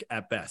anemic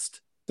at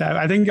best.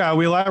 I think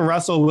we let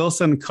Russell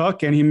Wilson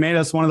cook, and he made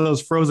us one of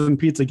those frozen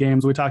pizza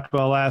games we talked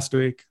about last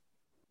week.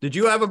 Did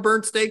you have a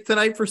burnt steak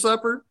tonight for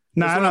supper?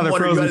 No, another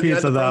frozen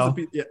pizza, though.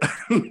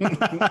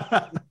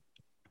 Yeah.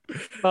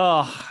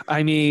 Oh,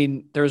 I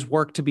mean, there's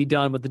work to be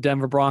done with the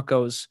Denver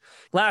Broncos.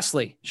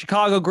 Lastly,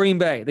 Chicago Green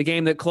Bay, the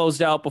game that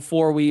closed out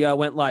before we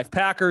went live.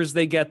 Packers,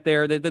 they get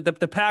there.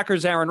 The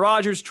Packers, Aaron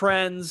Rodgers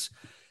trends.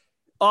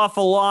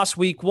 Awful loss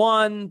week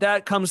 1.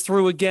 That comes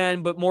through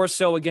again, but more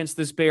so against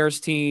this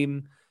Bears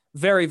team.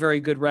 Very, very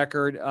good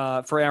record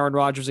for Aaron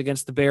Rodgers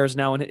against the Bears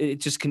now, and it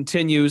just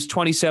continues.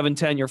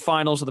 27-10, your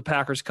finals, so the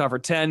Packers cover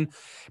 10.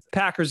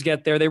 Packers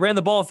get there. They ran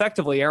the ball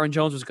effectively. Aaron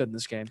Jones was good in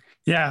this game.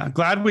 Yeah,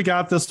 glad we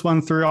got this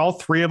one through. All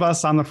three of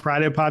us on the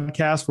Friday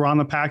podcast were on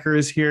the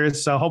Packers here,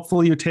 so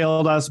hopefully you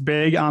tailed us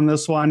big on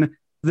this one.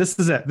 This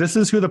is it. This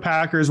is who the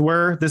Packers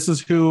were. This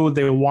is who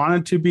they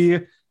wanted to be.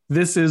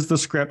 This is the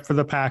script for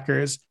the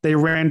Packers. They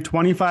ran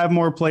 25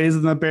 more plays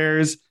than the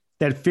Bears.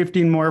 They had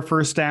 15 more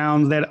first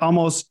downs. They had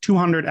almost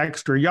 200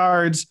 extra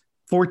yards,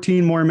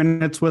 14 more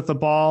minutes with the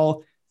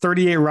ball,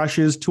 38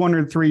 rushes,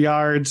 203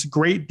 yards,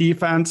 great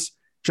defense.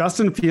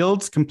 Justin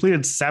Fields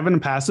completed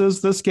 7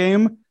 passes this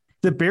game.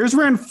 The Bears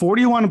ran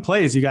 41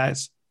 plays, you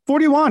guys.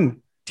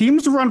 41.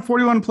 Teams run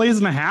 41 plays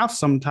and a half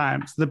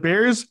sometimes. The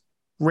Bears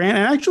ran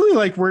and actually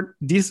were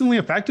decently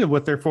effective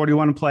with their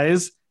 41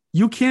 plays.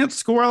 You can't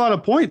score a lot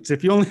of points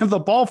if you only have the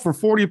ball for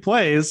 40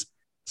 plays.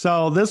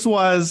 So this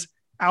was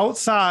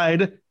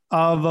outside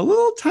of a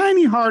little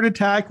tiny heart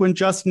attack when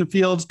Justin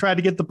Fields tried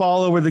to get the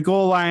ball over the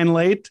goal line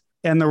late,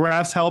 and the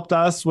refs helped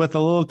us with a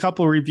little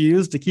couple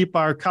reviews to keep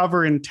our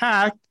cover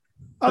intact.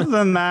 Other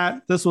than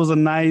that, this was a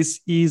nice,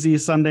 easy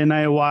Sunday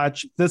night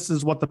watch. This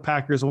is what the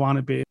Packers want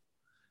to be.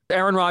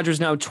 Aaron Rodgers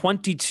now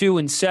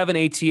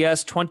 22-7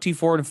 ATS,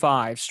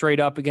 24-5 straight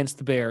up against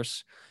the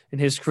Bears. In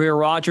his career,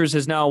 Rodgers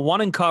has now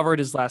won and covered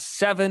his last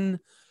 7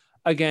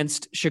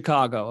 against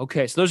Chicago.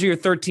 Okay, so those are your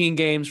 13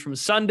 games from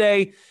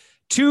Sunday.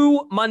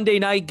 2 Monday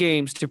night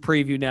games to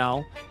preview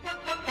now.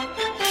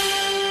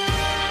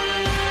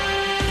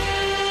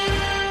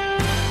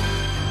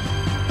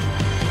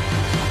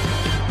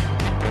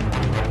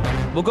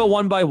 We'll go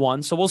one by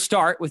one. So we'll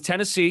start with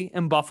Tennessee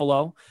and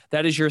Buffalo.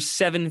 That is your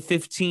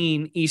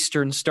 7:15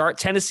 Eastern start.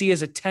 Tennessee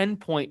is a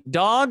 10-point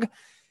dog.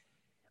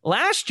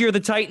 Last year, the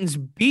Titans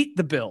beat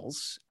the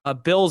Bills.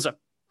 Bills a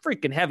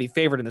freaking heavy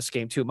favorite in this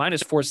game, too.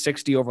 Minus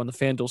 460 over on the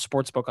FanDuel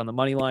Sportsbook on the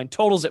money line.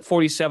 Totals at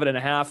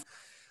 47.5.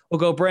 We'll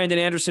go Brandon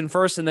Anderson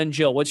first, and then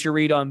Jill. What's your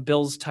read on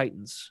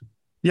Bills-Titans?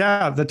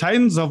 Yeah, the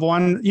Titans have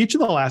won each of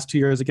the last 2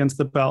 years against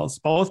the Bills.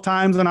 Both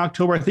times in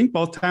October, I think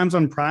both times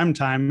on prime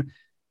time.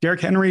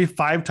 Derrick Henry,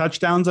 5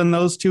 touchdowns in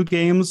those 2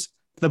 games.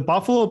 The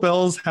Buffalo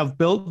Bills have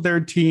built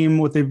their team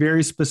with a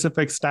very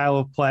specific style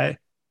of play.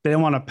 They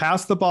want to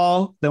pass the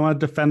ball. They want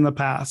to defend the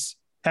pass.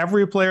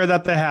 Every player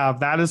that they have,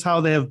 that is how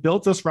they have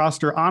built this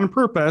roster on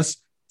purpose,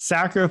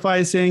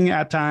 sacrificing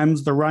at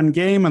times the run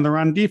game and the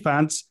run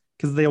defense,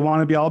 because they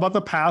want to be all about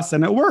the pass,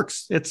 and it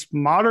works. It's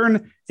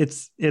modern.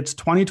 It's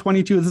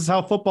 2022. This is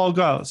how football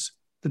goes.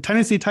 The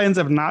Tennessee Titans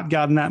have not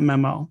gotten that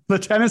memo. The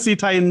Tennessee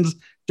Titans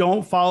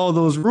don't follow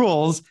those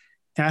rules,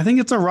 and I think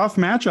it's a rough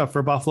matchup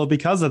for Buffalo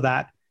because of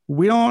that.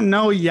 We don't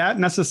know yet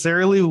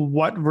necessarily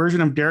what version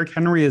of Derrick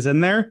Henry is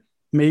in there.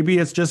 Maybe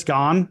it's just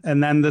gone,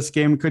 and then this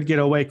game could get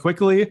away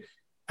quickly.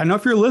 I know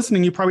if you're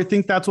listening, you probably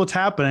think that's what's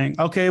happening.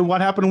 Okay,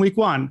 what happened in week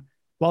 1?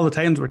 Well, the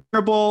Titans were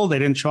terrible. They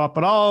didn't show up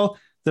at all.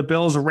 The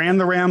Bills ran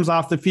the Rams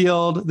off the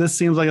field. This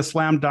seems like a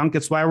slam dunk.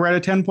 It's why we're at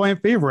a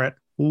 10-point favorite.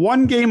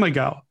 1 game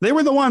ago, they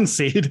were the 1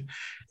 seed.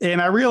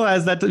 And I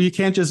realize that you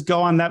can't just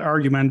go on that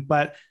argument,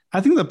 but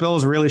I think the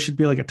Bills really should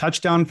be like a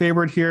touchdown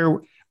favorite here.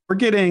 We're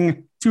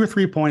getting 2 or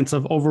 3 points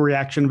of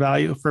overreaction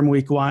value from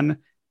week 1.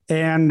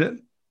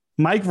 And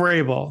Mike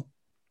Vrabel,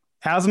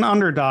 as an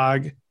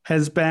underdog,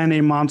 has been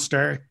a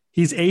monster.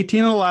 He's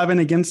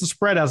 18-11 against the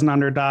spread as an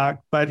underdog.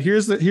 But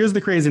here's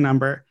the crazy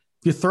number.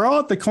 You throw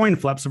out the coin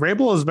flips.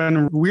 Vrabel has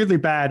been weirdly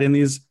bad in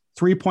these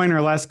 3-point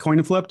or less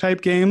coin flip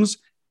type games.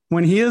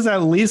 When he is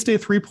at least a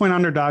 3-point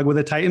underdog with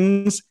the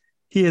Titans,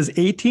 he is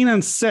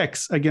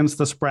 18-6 against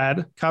the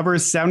spread,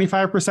 covers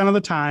 75% of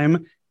the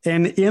time.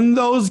 And in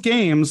those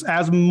games,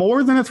 as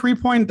more than a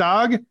 3-point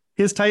dog,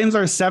 his Titans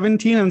are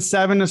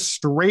 17-7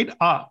 straight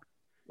up.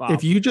 Wow.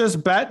 If you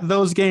just bet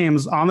those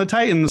games on the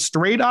Titans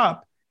straight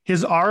up,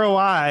 his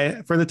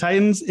ROI for the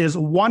Titans is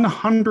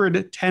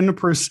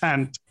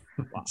 110%.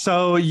 Wow.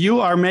 So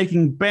you are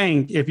making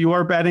bank if you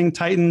are betting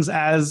Titans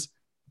as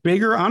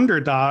bigger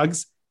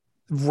underdogs.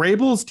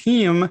 Vrabel's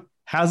team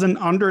has an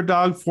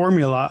underdog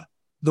formula.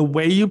 The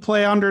way you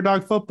play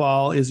underdog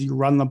football is you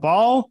run the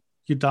ball,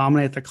 you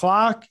dominate the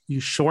clock, you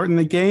shorten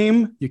the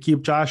game, you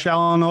keep Josh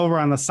Allen over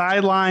on the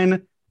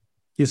sideline.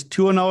 He's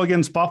 2-0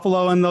 against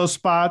Buffalo in those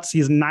spots.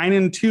 He's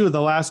 9-2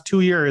 the last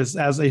 2 years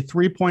as a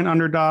 3-point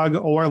underdog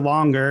or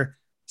longer.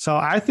 So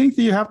I think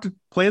that you have to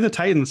play the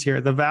Titans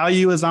here. The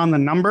value is on the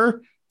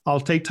number. I'll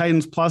take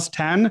Titans plus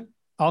 10.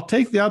 I'll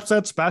take the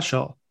upset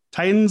special.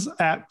 Titans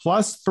at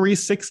plus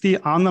 360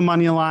 on the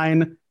money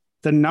line.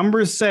 the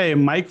numbers say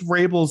Mike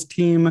Vrabel's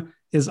team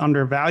is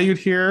undervalued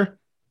here.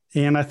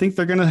 And I think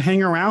they're going to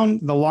hang around.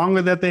 The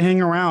longer that they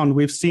hang around,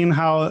 we've seen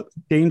how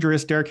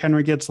dangerous Derrick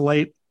Henry gets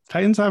late.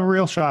 Titans have a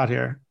real shot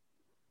here.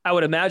 I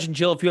would imagine,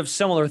 Jill, if you have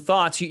similar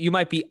thoughts, you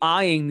might be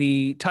eyeing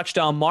the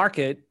touchdown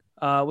market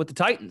with the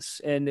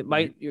Titans. And it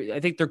might, I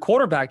think their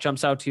quarterback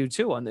jumps out to you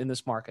too in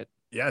this market.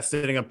 Yeah,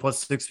 sitting at plus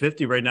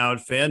 650 right now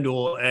at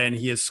FanDuel, and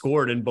he has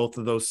scored in both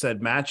of those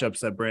said matchups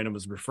that Brandon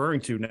was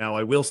referring to. Now,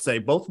 I will say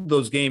both of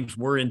those games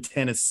were in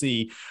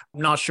Tennessee.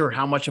 I'm not sure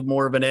how much of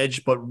more of an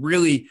edge, but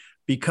really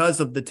because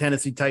of the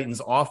Tennessee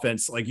Titans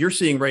offense, like you're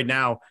seeing right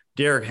now,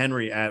 Derrick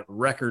Henry at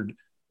record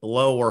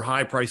low or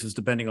high prices,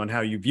 depending on how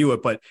you view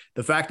it. But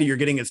the fact that you're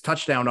getting his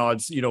touchdown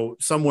odds,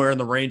 somewhere in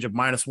the range of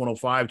minus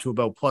 105 to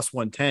about plus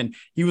 110,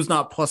 he was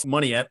not plus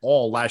money at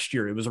all last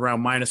year. It was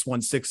around minus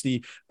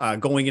 160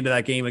 going into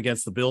that game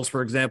against the Bills,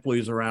 for example. He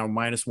was around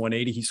minus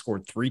 180. He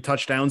scored 3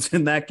 touchdowns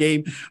in that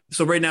game.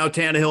 So right now,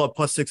 Tannehill at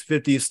plus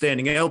 650 is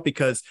standing out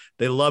because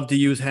they love to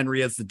use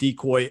Henry as the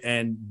decoy.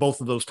 And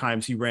both of those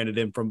times he ran it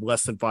in from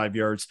less than 5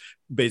 yards,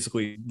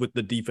 basically with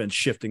the defense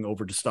shifting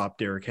over to stop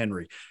Derrick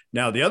Henry.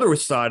 Now, the other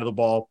side of the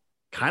ball,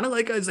 kind of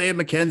like Isaiah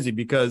McKenzie,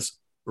 because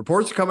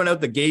reports are coming out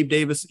that Gabe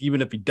Davis,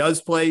 even if he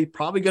does play,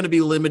 probably going to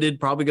be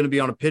limited, probably going to be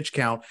on a pitch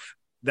count.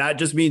 That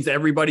just means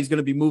everybody's going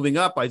to be moving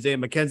up. Isaiah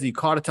McKenzie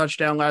caught a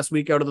touchdown last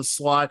week out of the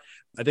slot.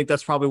 I think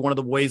that's probably one of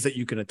the ways that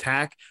you can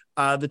attack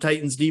the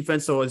Titans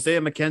defense. So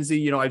Isaiah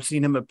McKenzie, I've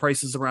seen him at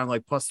prices around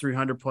like plus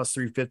 300, plus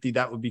 350.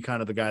 That would be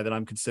kind of the guy that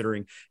I'm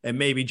considering. And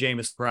maybe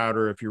Jameis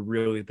Crowder, if you're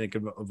really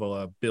thinking of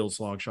a Bills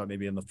long shot,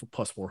 maybe in the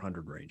plus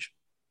 400 range.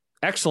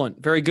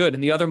 Excellent. Very good.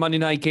 And the other Monday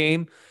night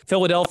game,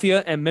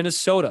 Philadelphia and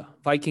Minnesota.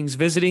 Vikings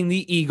visiting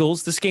the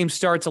Eagles. This game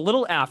starts a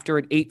little after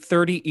at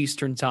 8:30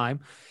 Eastern time.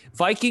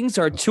 Vikings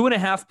are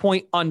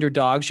 2.5-point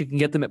underdogs. You can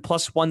get them at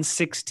plus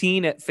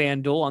 116 at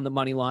FanDuel on the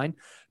money line.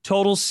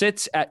 Total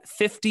sits at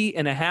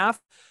 50.5.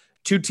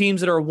 Two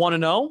teams that are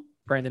 1-0.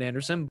 Brandon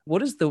Anderson,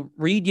 what is the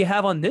read you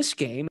have on this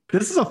game?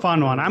 This is a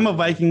fun one. I'm a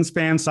Vikings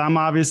fan, so I'm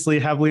obviously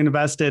heavily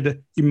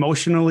invested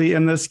emotionally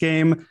in this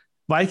game.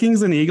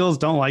 Vikings and Eagles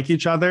don't like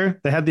each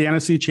other. They had the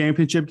NFC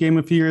Championship game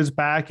a few years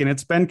back, and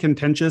it's been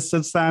contentious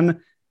since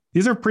then.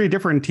 These are pretty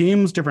different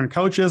teams, different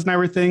coaches and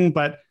everything,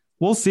 but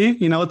we'll see.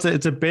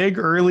 It's a big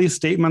early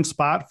statement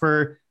spot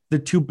for the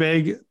two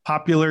big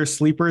popular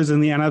sleepers in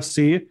the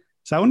NFC.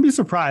 So I wouldn't be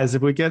surprised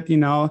if we get,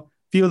 a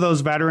few of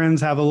those veterans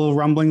have a little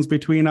rumblings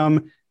between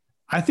them.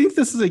 I think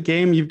this is a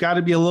game you've got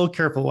to be a little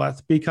careful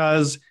with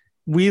because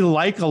we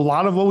like a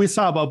lot of what we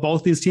saw about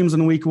both these teams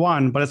in week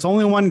one, but it's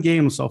only one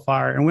game so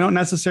far, and we don't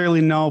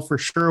necessarily know for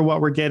sure what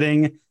we're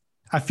getting.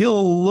 I feel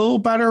a little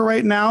better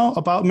right now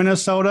about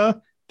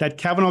Minnesota. That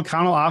Kevin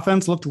O'Connell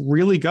offense looked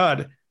really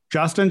good.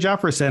 Justin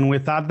Jefferson, we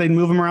thought they'd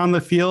move him around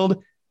the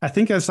field. I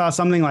think I saw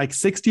something like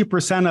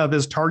 60% of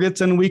his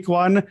targets in week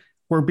one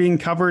were being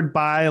covered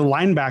by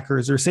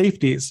linebackers or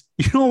safeties.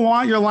 You don't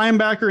want your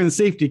linebacker and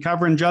safety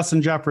covering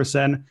Justin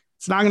Jefferson.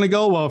 It's not going to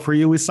go well for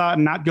you. We saw it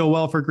not go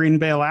well for Green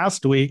Bay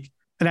last week.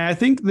 And I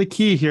think the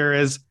key here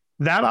is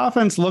that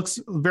offense looks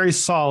very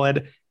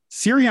solid.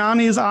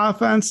 Sirianni's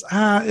offense,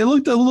 it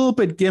looked a little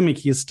bit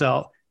gimmicky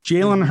still.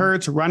 Jalen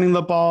Hurts running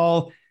the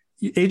ball.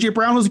 A.J.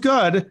 Brown was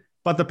good,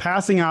 but the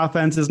passing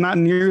offense is not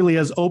nearly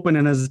as open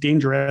and as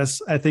dangerous,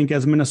 I think,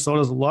 as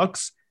Minnesota's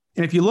looks.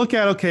 And if you look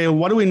at, okay,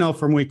 what do we know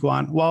from week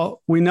one?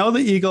 Well, we know the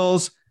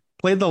Eagles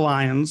played the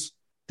Lions.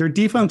 Their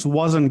defense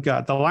wasn't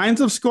good. The Lions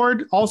have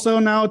scored also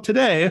now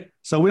today,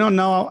 so we don't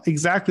know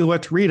exactly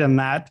what to read in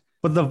that.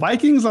 But the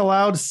Vikings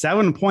allowed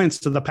 7 points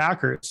to the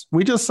Packers.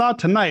 We just saw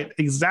tonight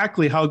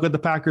exactly how good the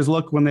Packers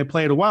look when they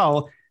played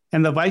well,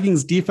 and the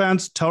Vikings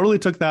defense totally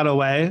took that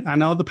away. I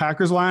know the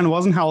Packers line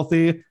wasn't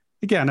healthy.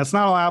 Again, it's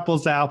not all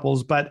apples to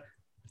apples, but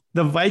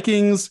the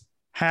Vikings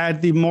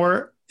had the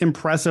more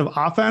impressive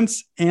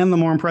offense and the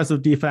more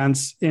impressive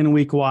defense in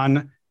week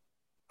one.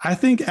 I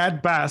think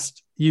at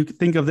best, you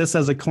think of this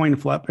as a coin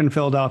flip in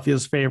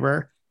Philadelphia's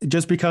favor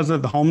just because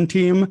of the home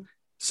team.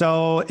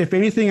 So if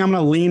anything, I'm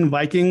going to lean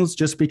Vikings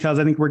just because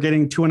I think we're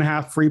getting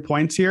 2.5 free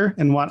points here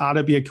and what ought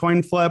to be a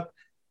coin flip.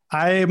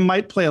 I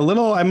might play a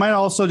little. I might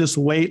also just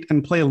wait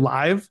and play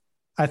live.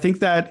 I think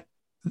that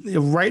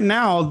right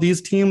now,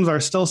 these teams are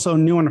still so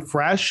new and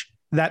fresh.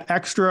 That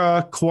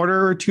extra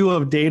quarter or two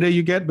of data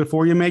you get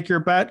before you make your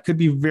bet could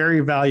be very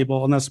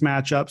valuable in this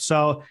matchup.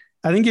 So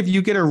I think if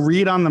you get a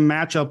read on the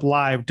matchup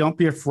live, don't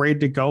be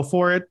afraid to go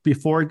for it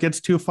before it gets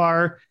too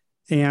far.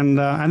 And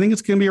I think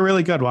it's going to be a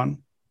really good one.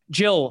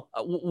 Jill,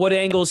 what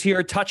angles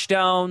here?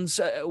 Touchdowns?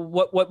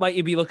 What might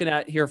you be looking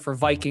at here for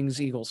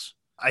Vikings, Eagles?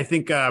 I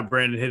think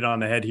Brandon hit it on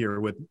the head here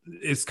with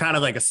it's kind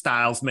of like a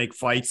styles make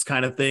fights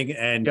kind of thing.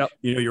 And,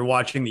 you're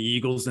watching the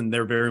Eagles and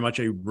they're very much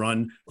a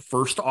run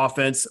first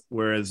offense,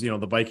 whereas,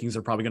 the Vikings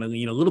are probably going to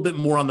lean a little bit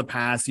more on the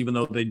pass, even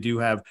though they do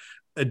have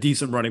a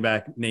decent running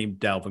back named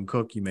Dalvin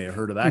Cook. You may have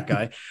heard of that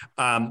guy.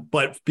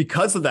 But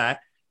because of that,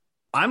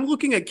 I'm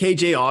looking at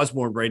KJ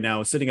Osborne right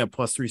now, sitting at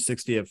plus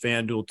 360 at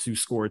FanDuel to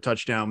score a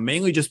touchdown,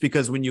 mainly just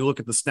because when you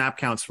look at the snap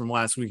counts from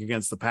last week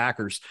against the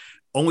Packers,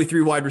 only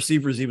 3 wide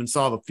receivers even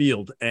saw the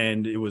field,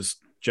 and it was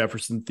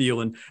Jefferson,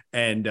 Thielen,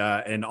 and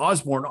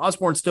Osborne.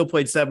 Osborne still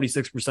played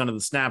 76% of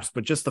the snaps,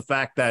 but just the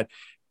fact that,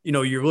 you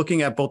know, you're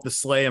looking at both the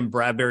Slay and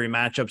Bradbury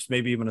matchups.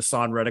 Maybe even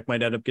Hassan Reddick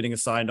might end up getting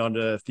assigned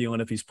onto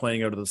Thielen if he's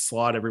playing out of the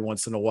slot every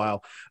once in a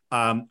while.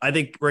 I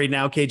think right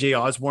now, KJ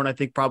Osborne, I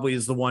think probably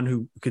is the one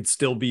who could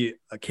still be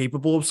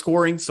capable of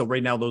scoring. So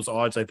right now, those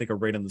odds I think are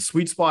right in the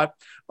sweet spot.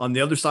 On the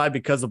other side,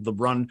 because of the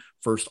run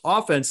first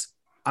offense,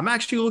 I'm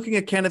actually looking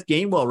at Kenneth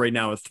Gainwell right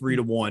now at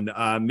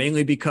 3-1,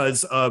 mainly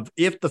because of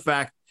the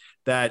fact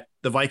that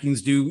the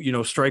Vikings do, you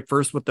know, strike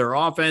first with their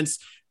offense,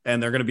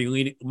 and they're going to be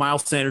leaning.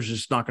 Miles Sanders is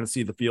just not going to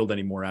see the field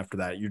anymore after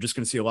that. You're just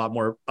going to see a lot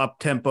more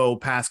up-tempo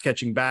pass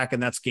catching back,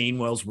 and that's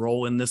Gainwell's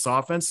role in this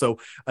offense. So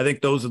I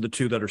think those are the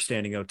 2 that are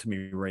standing out to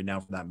me right now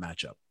for that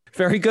matchup.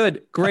 Very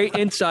good. Great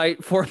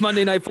insight for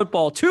Monday Night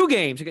Football. 2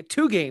 games. You get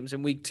 2 games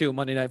in week 2,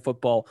 Monday Night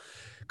Football.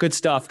 Good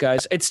stuff,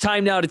 guys. It's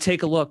time now to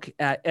take a look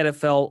at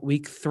NFL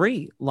Week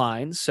 3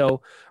 lines.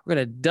 So we're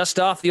going to dust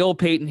off the old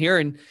Peyton here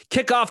and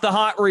kick off the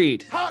hot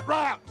read. Hot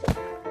rock.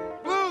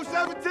 Blue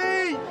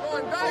 17.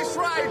 On dice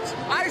right.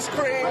 Ice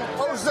cream.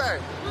 Jose.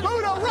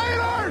 Blue the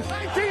Raiders.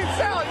 19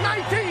 salad.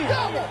 19.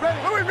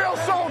 Double. Louisville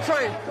Soul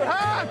Train.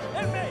 Hot.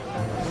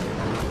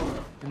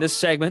 In this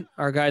segment,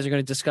 our guys are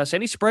going to discuss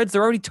any spreads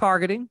they're already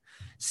targeting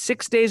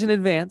 6 days in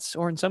advance,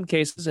 or in some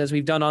cases, as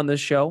we've done on this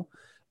show,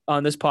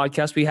 on this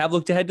podcast. We have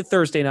looked ahead to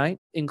Thursday night,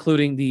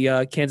 including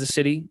the Kansas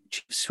City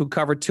Chiefs, who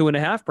covered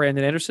 2.5.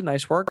 Brandon Anderson,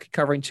 nice work,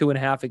 covering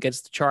 2.5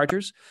 against the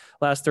Chargers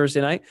last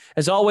Thursday night.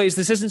 As always,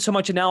 this isn't so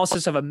much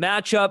analysis of a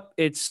matchup.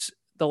 It's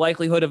the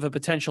likelihood of a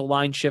potential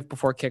line shift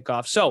before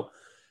kickoff. So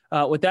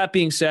with that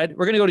being said,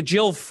 we're going to go to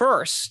Jill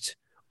first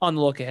on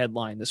the look ahead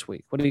line this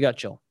week. What do you got,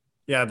 Jill?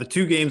 Yeah, the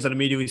 2 games that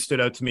immediately stood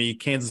out to me,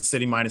 Kansas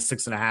City minus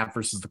 6.5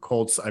 versus the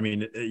Colts. I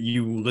mean,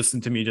 you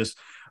listened to me just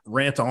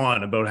rant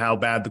on about how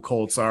bad the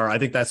Colts are. I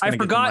think that's going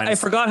to I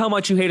forgot how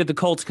much you hated the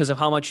Colts because of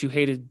how much you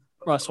hated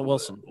Russell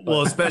Wilson.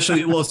 Well,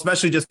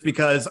 especially just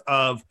because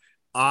of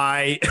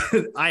I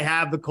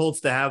have the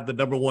Colts to have the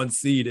number 1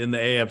 seed in the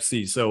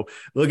AFC. So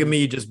look at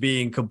me just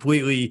being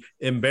completely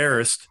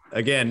embarrassed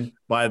again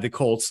by the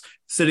Colts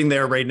sitting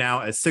there right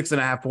now at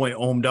 6.5 point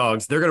home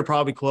dogs. They're going to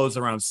probably close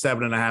around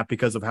 7.5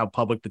 because of how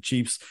public the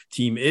Chiefs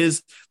team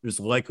is. There's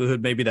a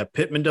likelihood maybe that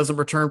Pittman doesn't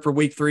return for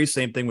week 3.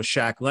 Same thing with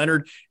Shaq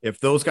Leonard. If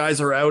those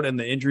guys are out and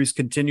the injuries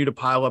continue to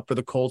pile up for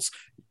the Colts,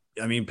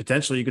 I mean,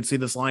 potentially you could see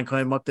this line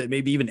climb up to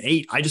maybe even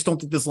 8. I just don't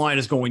think this line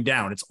is going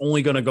down. It's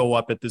only going to go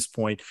up at this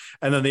point.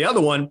 And then the other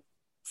one,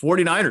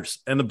 49ers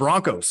and the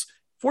Broncos.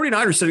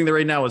 49ers sitting there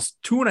right now is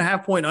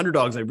 2.5 point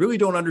underdogs. I really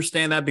don't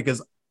understand that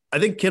because I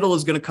think Kittle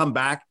is going to come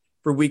back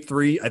for week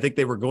 3. I think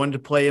they were going to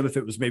play him if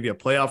it was maybe a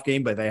playoff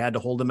game, but they had to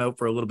hold him out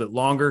for a little bit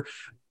longer.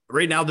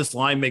 Right now, this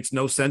line makes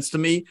no sense to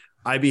me.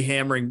 I'd be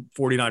hammering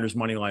 49ers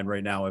money line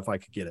right now if I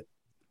could get it.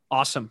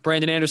 Awesome.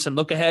 Brandon Anderson,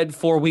 look ahead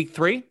for week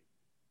 3.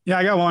 Yeah,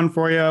 I got one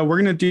for you. We're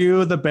going to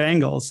do the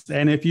Bengals.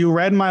 And if you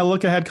read my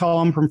look ahead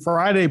column from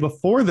Friday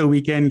before the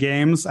weekend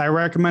games, I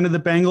recommended the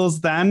Bengals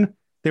then.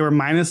 They were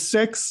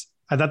 -6.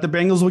 I thought the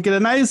Bengals would get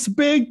a nice,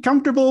 big,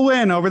 comfortable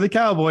win over the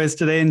Cowboys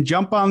today and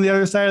jump on the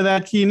other side of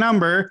that key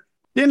number.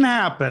 Didn't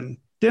happen.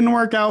 Didn't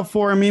work out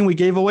for me. We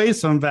gave away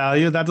some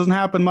value. That doesn't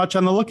happen much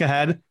on the look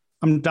ahead.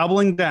 I'm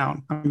doubling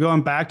down. I'm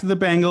going back to the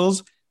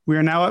Bengals. We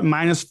are now at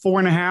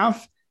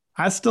 -4.5.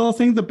 I still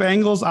think the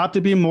Bengals ought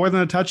to be more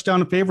than a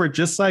touchdown favorite,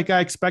 just like I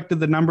expected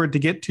the number to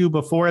get to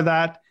before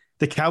that.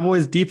 The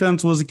Cowboys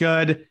defense was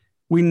good.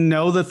 We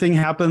know the thing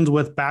happens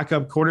with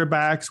backup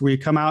quarterbacks. We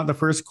come out the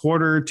first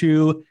quarter or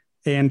 2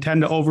 and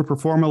tend to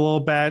overperform a little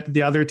bit.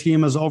 The other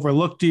team has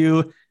overlooked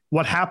you.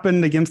 What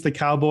happened against the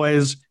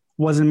Cowboys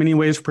was in many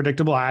ways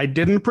predictable. I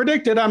didn't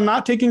predict it. I'm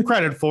not taking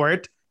credit for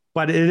it,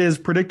 but it is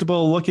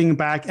predictable looking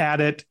back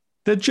at it.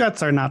 The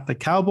Jets are not the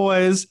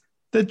Cowboys.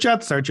 The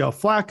Jets are Joe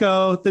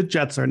Flacco. The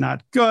Jets are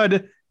not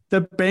good.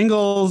 The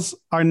Bengals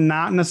are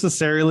not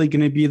necessarily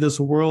going to be this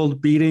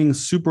world-beating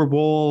Super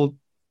Bowl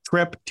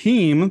trip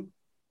team,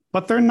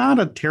 but they're not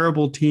a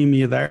terrible team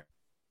either.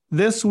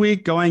 This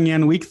week going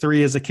in, week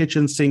 3 is a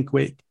kitchen sink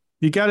week.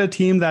 You got a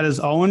team that is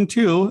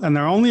 0-2, and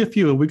there are only a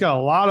few. We got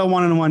a lot of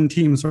 1-1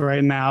 teams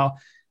right now,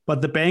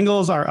 but the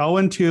Bengals are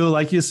 0-2.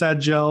 Like you said,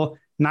 Jill,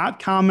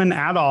 not common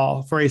at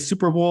all for a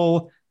Super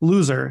Bowl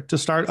loser to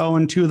start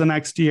 0-2 the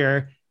next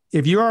year.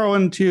 If you are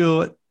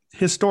 0-2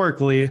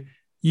 historically,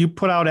 you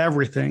put out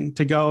everything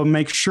to go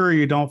make sure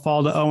you don't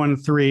fall to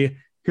 0-3.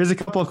 Here's a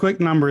couple of quick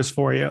numbers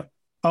for you.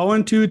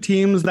 0-2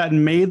 teams that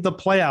made the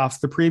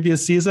playoffs the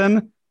previous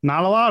season,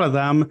 not a lot of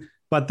them,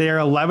 but they are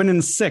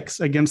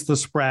 11-6 against the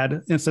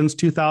spread since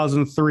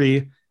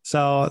 2003.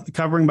 So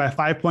covering by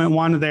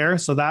 5.1 there.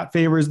 So that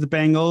favors the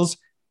Bengals.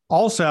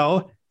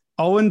 Also,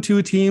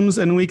 0-2 teams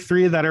in week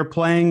 3 that are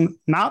playing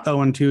not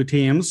 0-2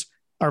 teams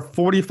are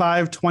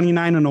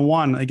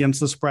 45-29-1 against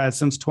the spread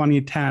since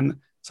 2010.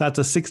 So that's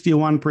a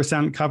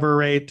 61% cover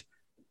rate.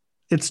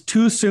 it's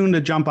too soon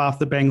to jump off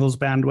the Bengals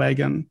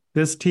bandwagon.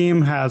 This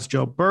team has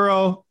Joe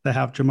Burrow, they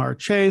have Jamar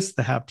Chase,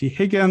 they have T.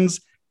 Higgins,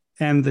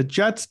 and the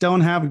Jets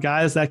don't have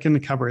guys that can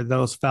cover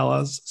those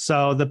fellas.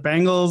 So the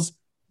Bengals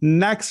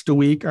next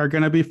week are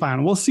going to be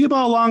fine. We'll see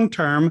about long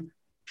term.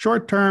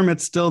 Short term,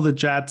 it's still the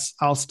Jets.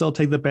 I'll still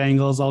take the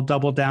Bengals. I'll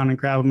double down and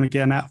grab them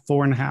again at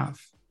 4.5.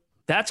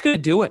 That's going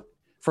to do it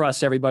for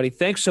us, everybody.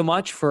 Thanks so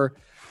much for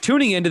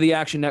tuning into the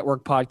Action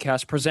Network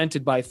podcast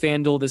presented by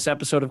FanDuel. This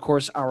episode, of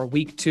course, our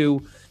Week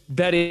 2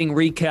 betting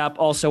recap.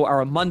 Also,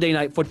 our Monday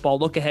Night Football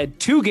look ahead.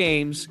 2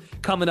 games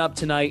coming up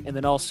tonight. And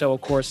then also,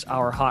 of course,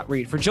 our hot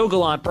read. For Joe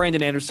Gallant,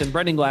 Brandon Anderson,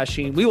 Brendan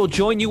Glasheen, we will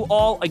join you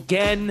all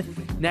again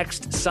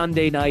next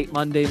Sunday night,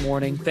 Monday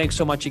morning. Thanks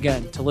so much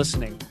again to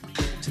listening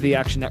to the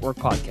Action Network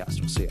podcast.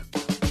 We'll see you.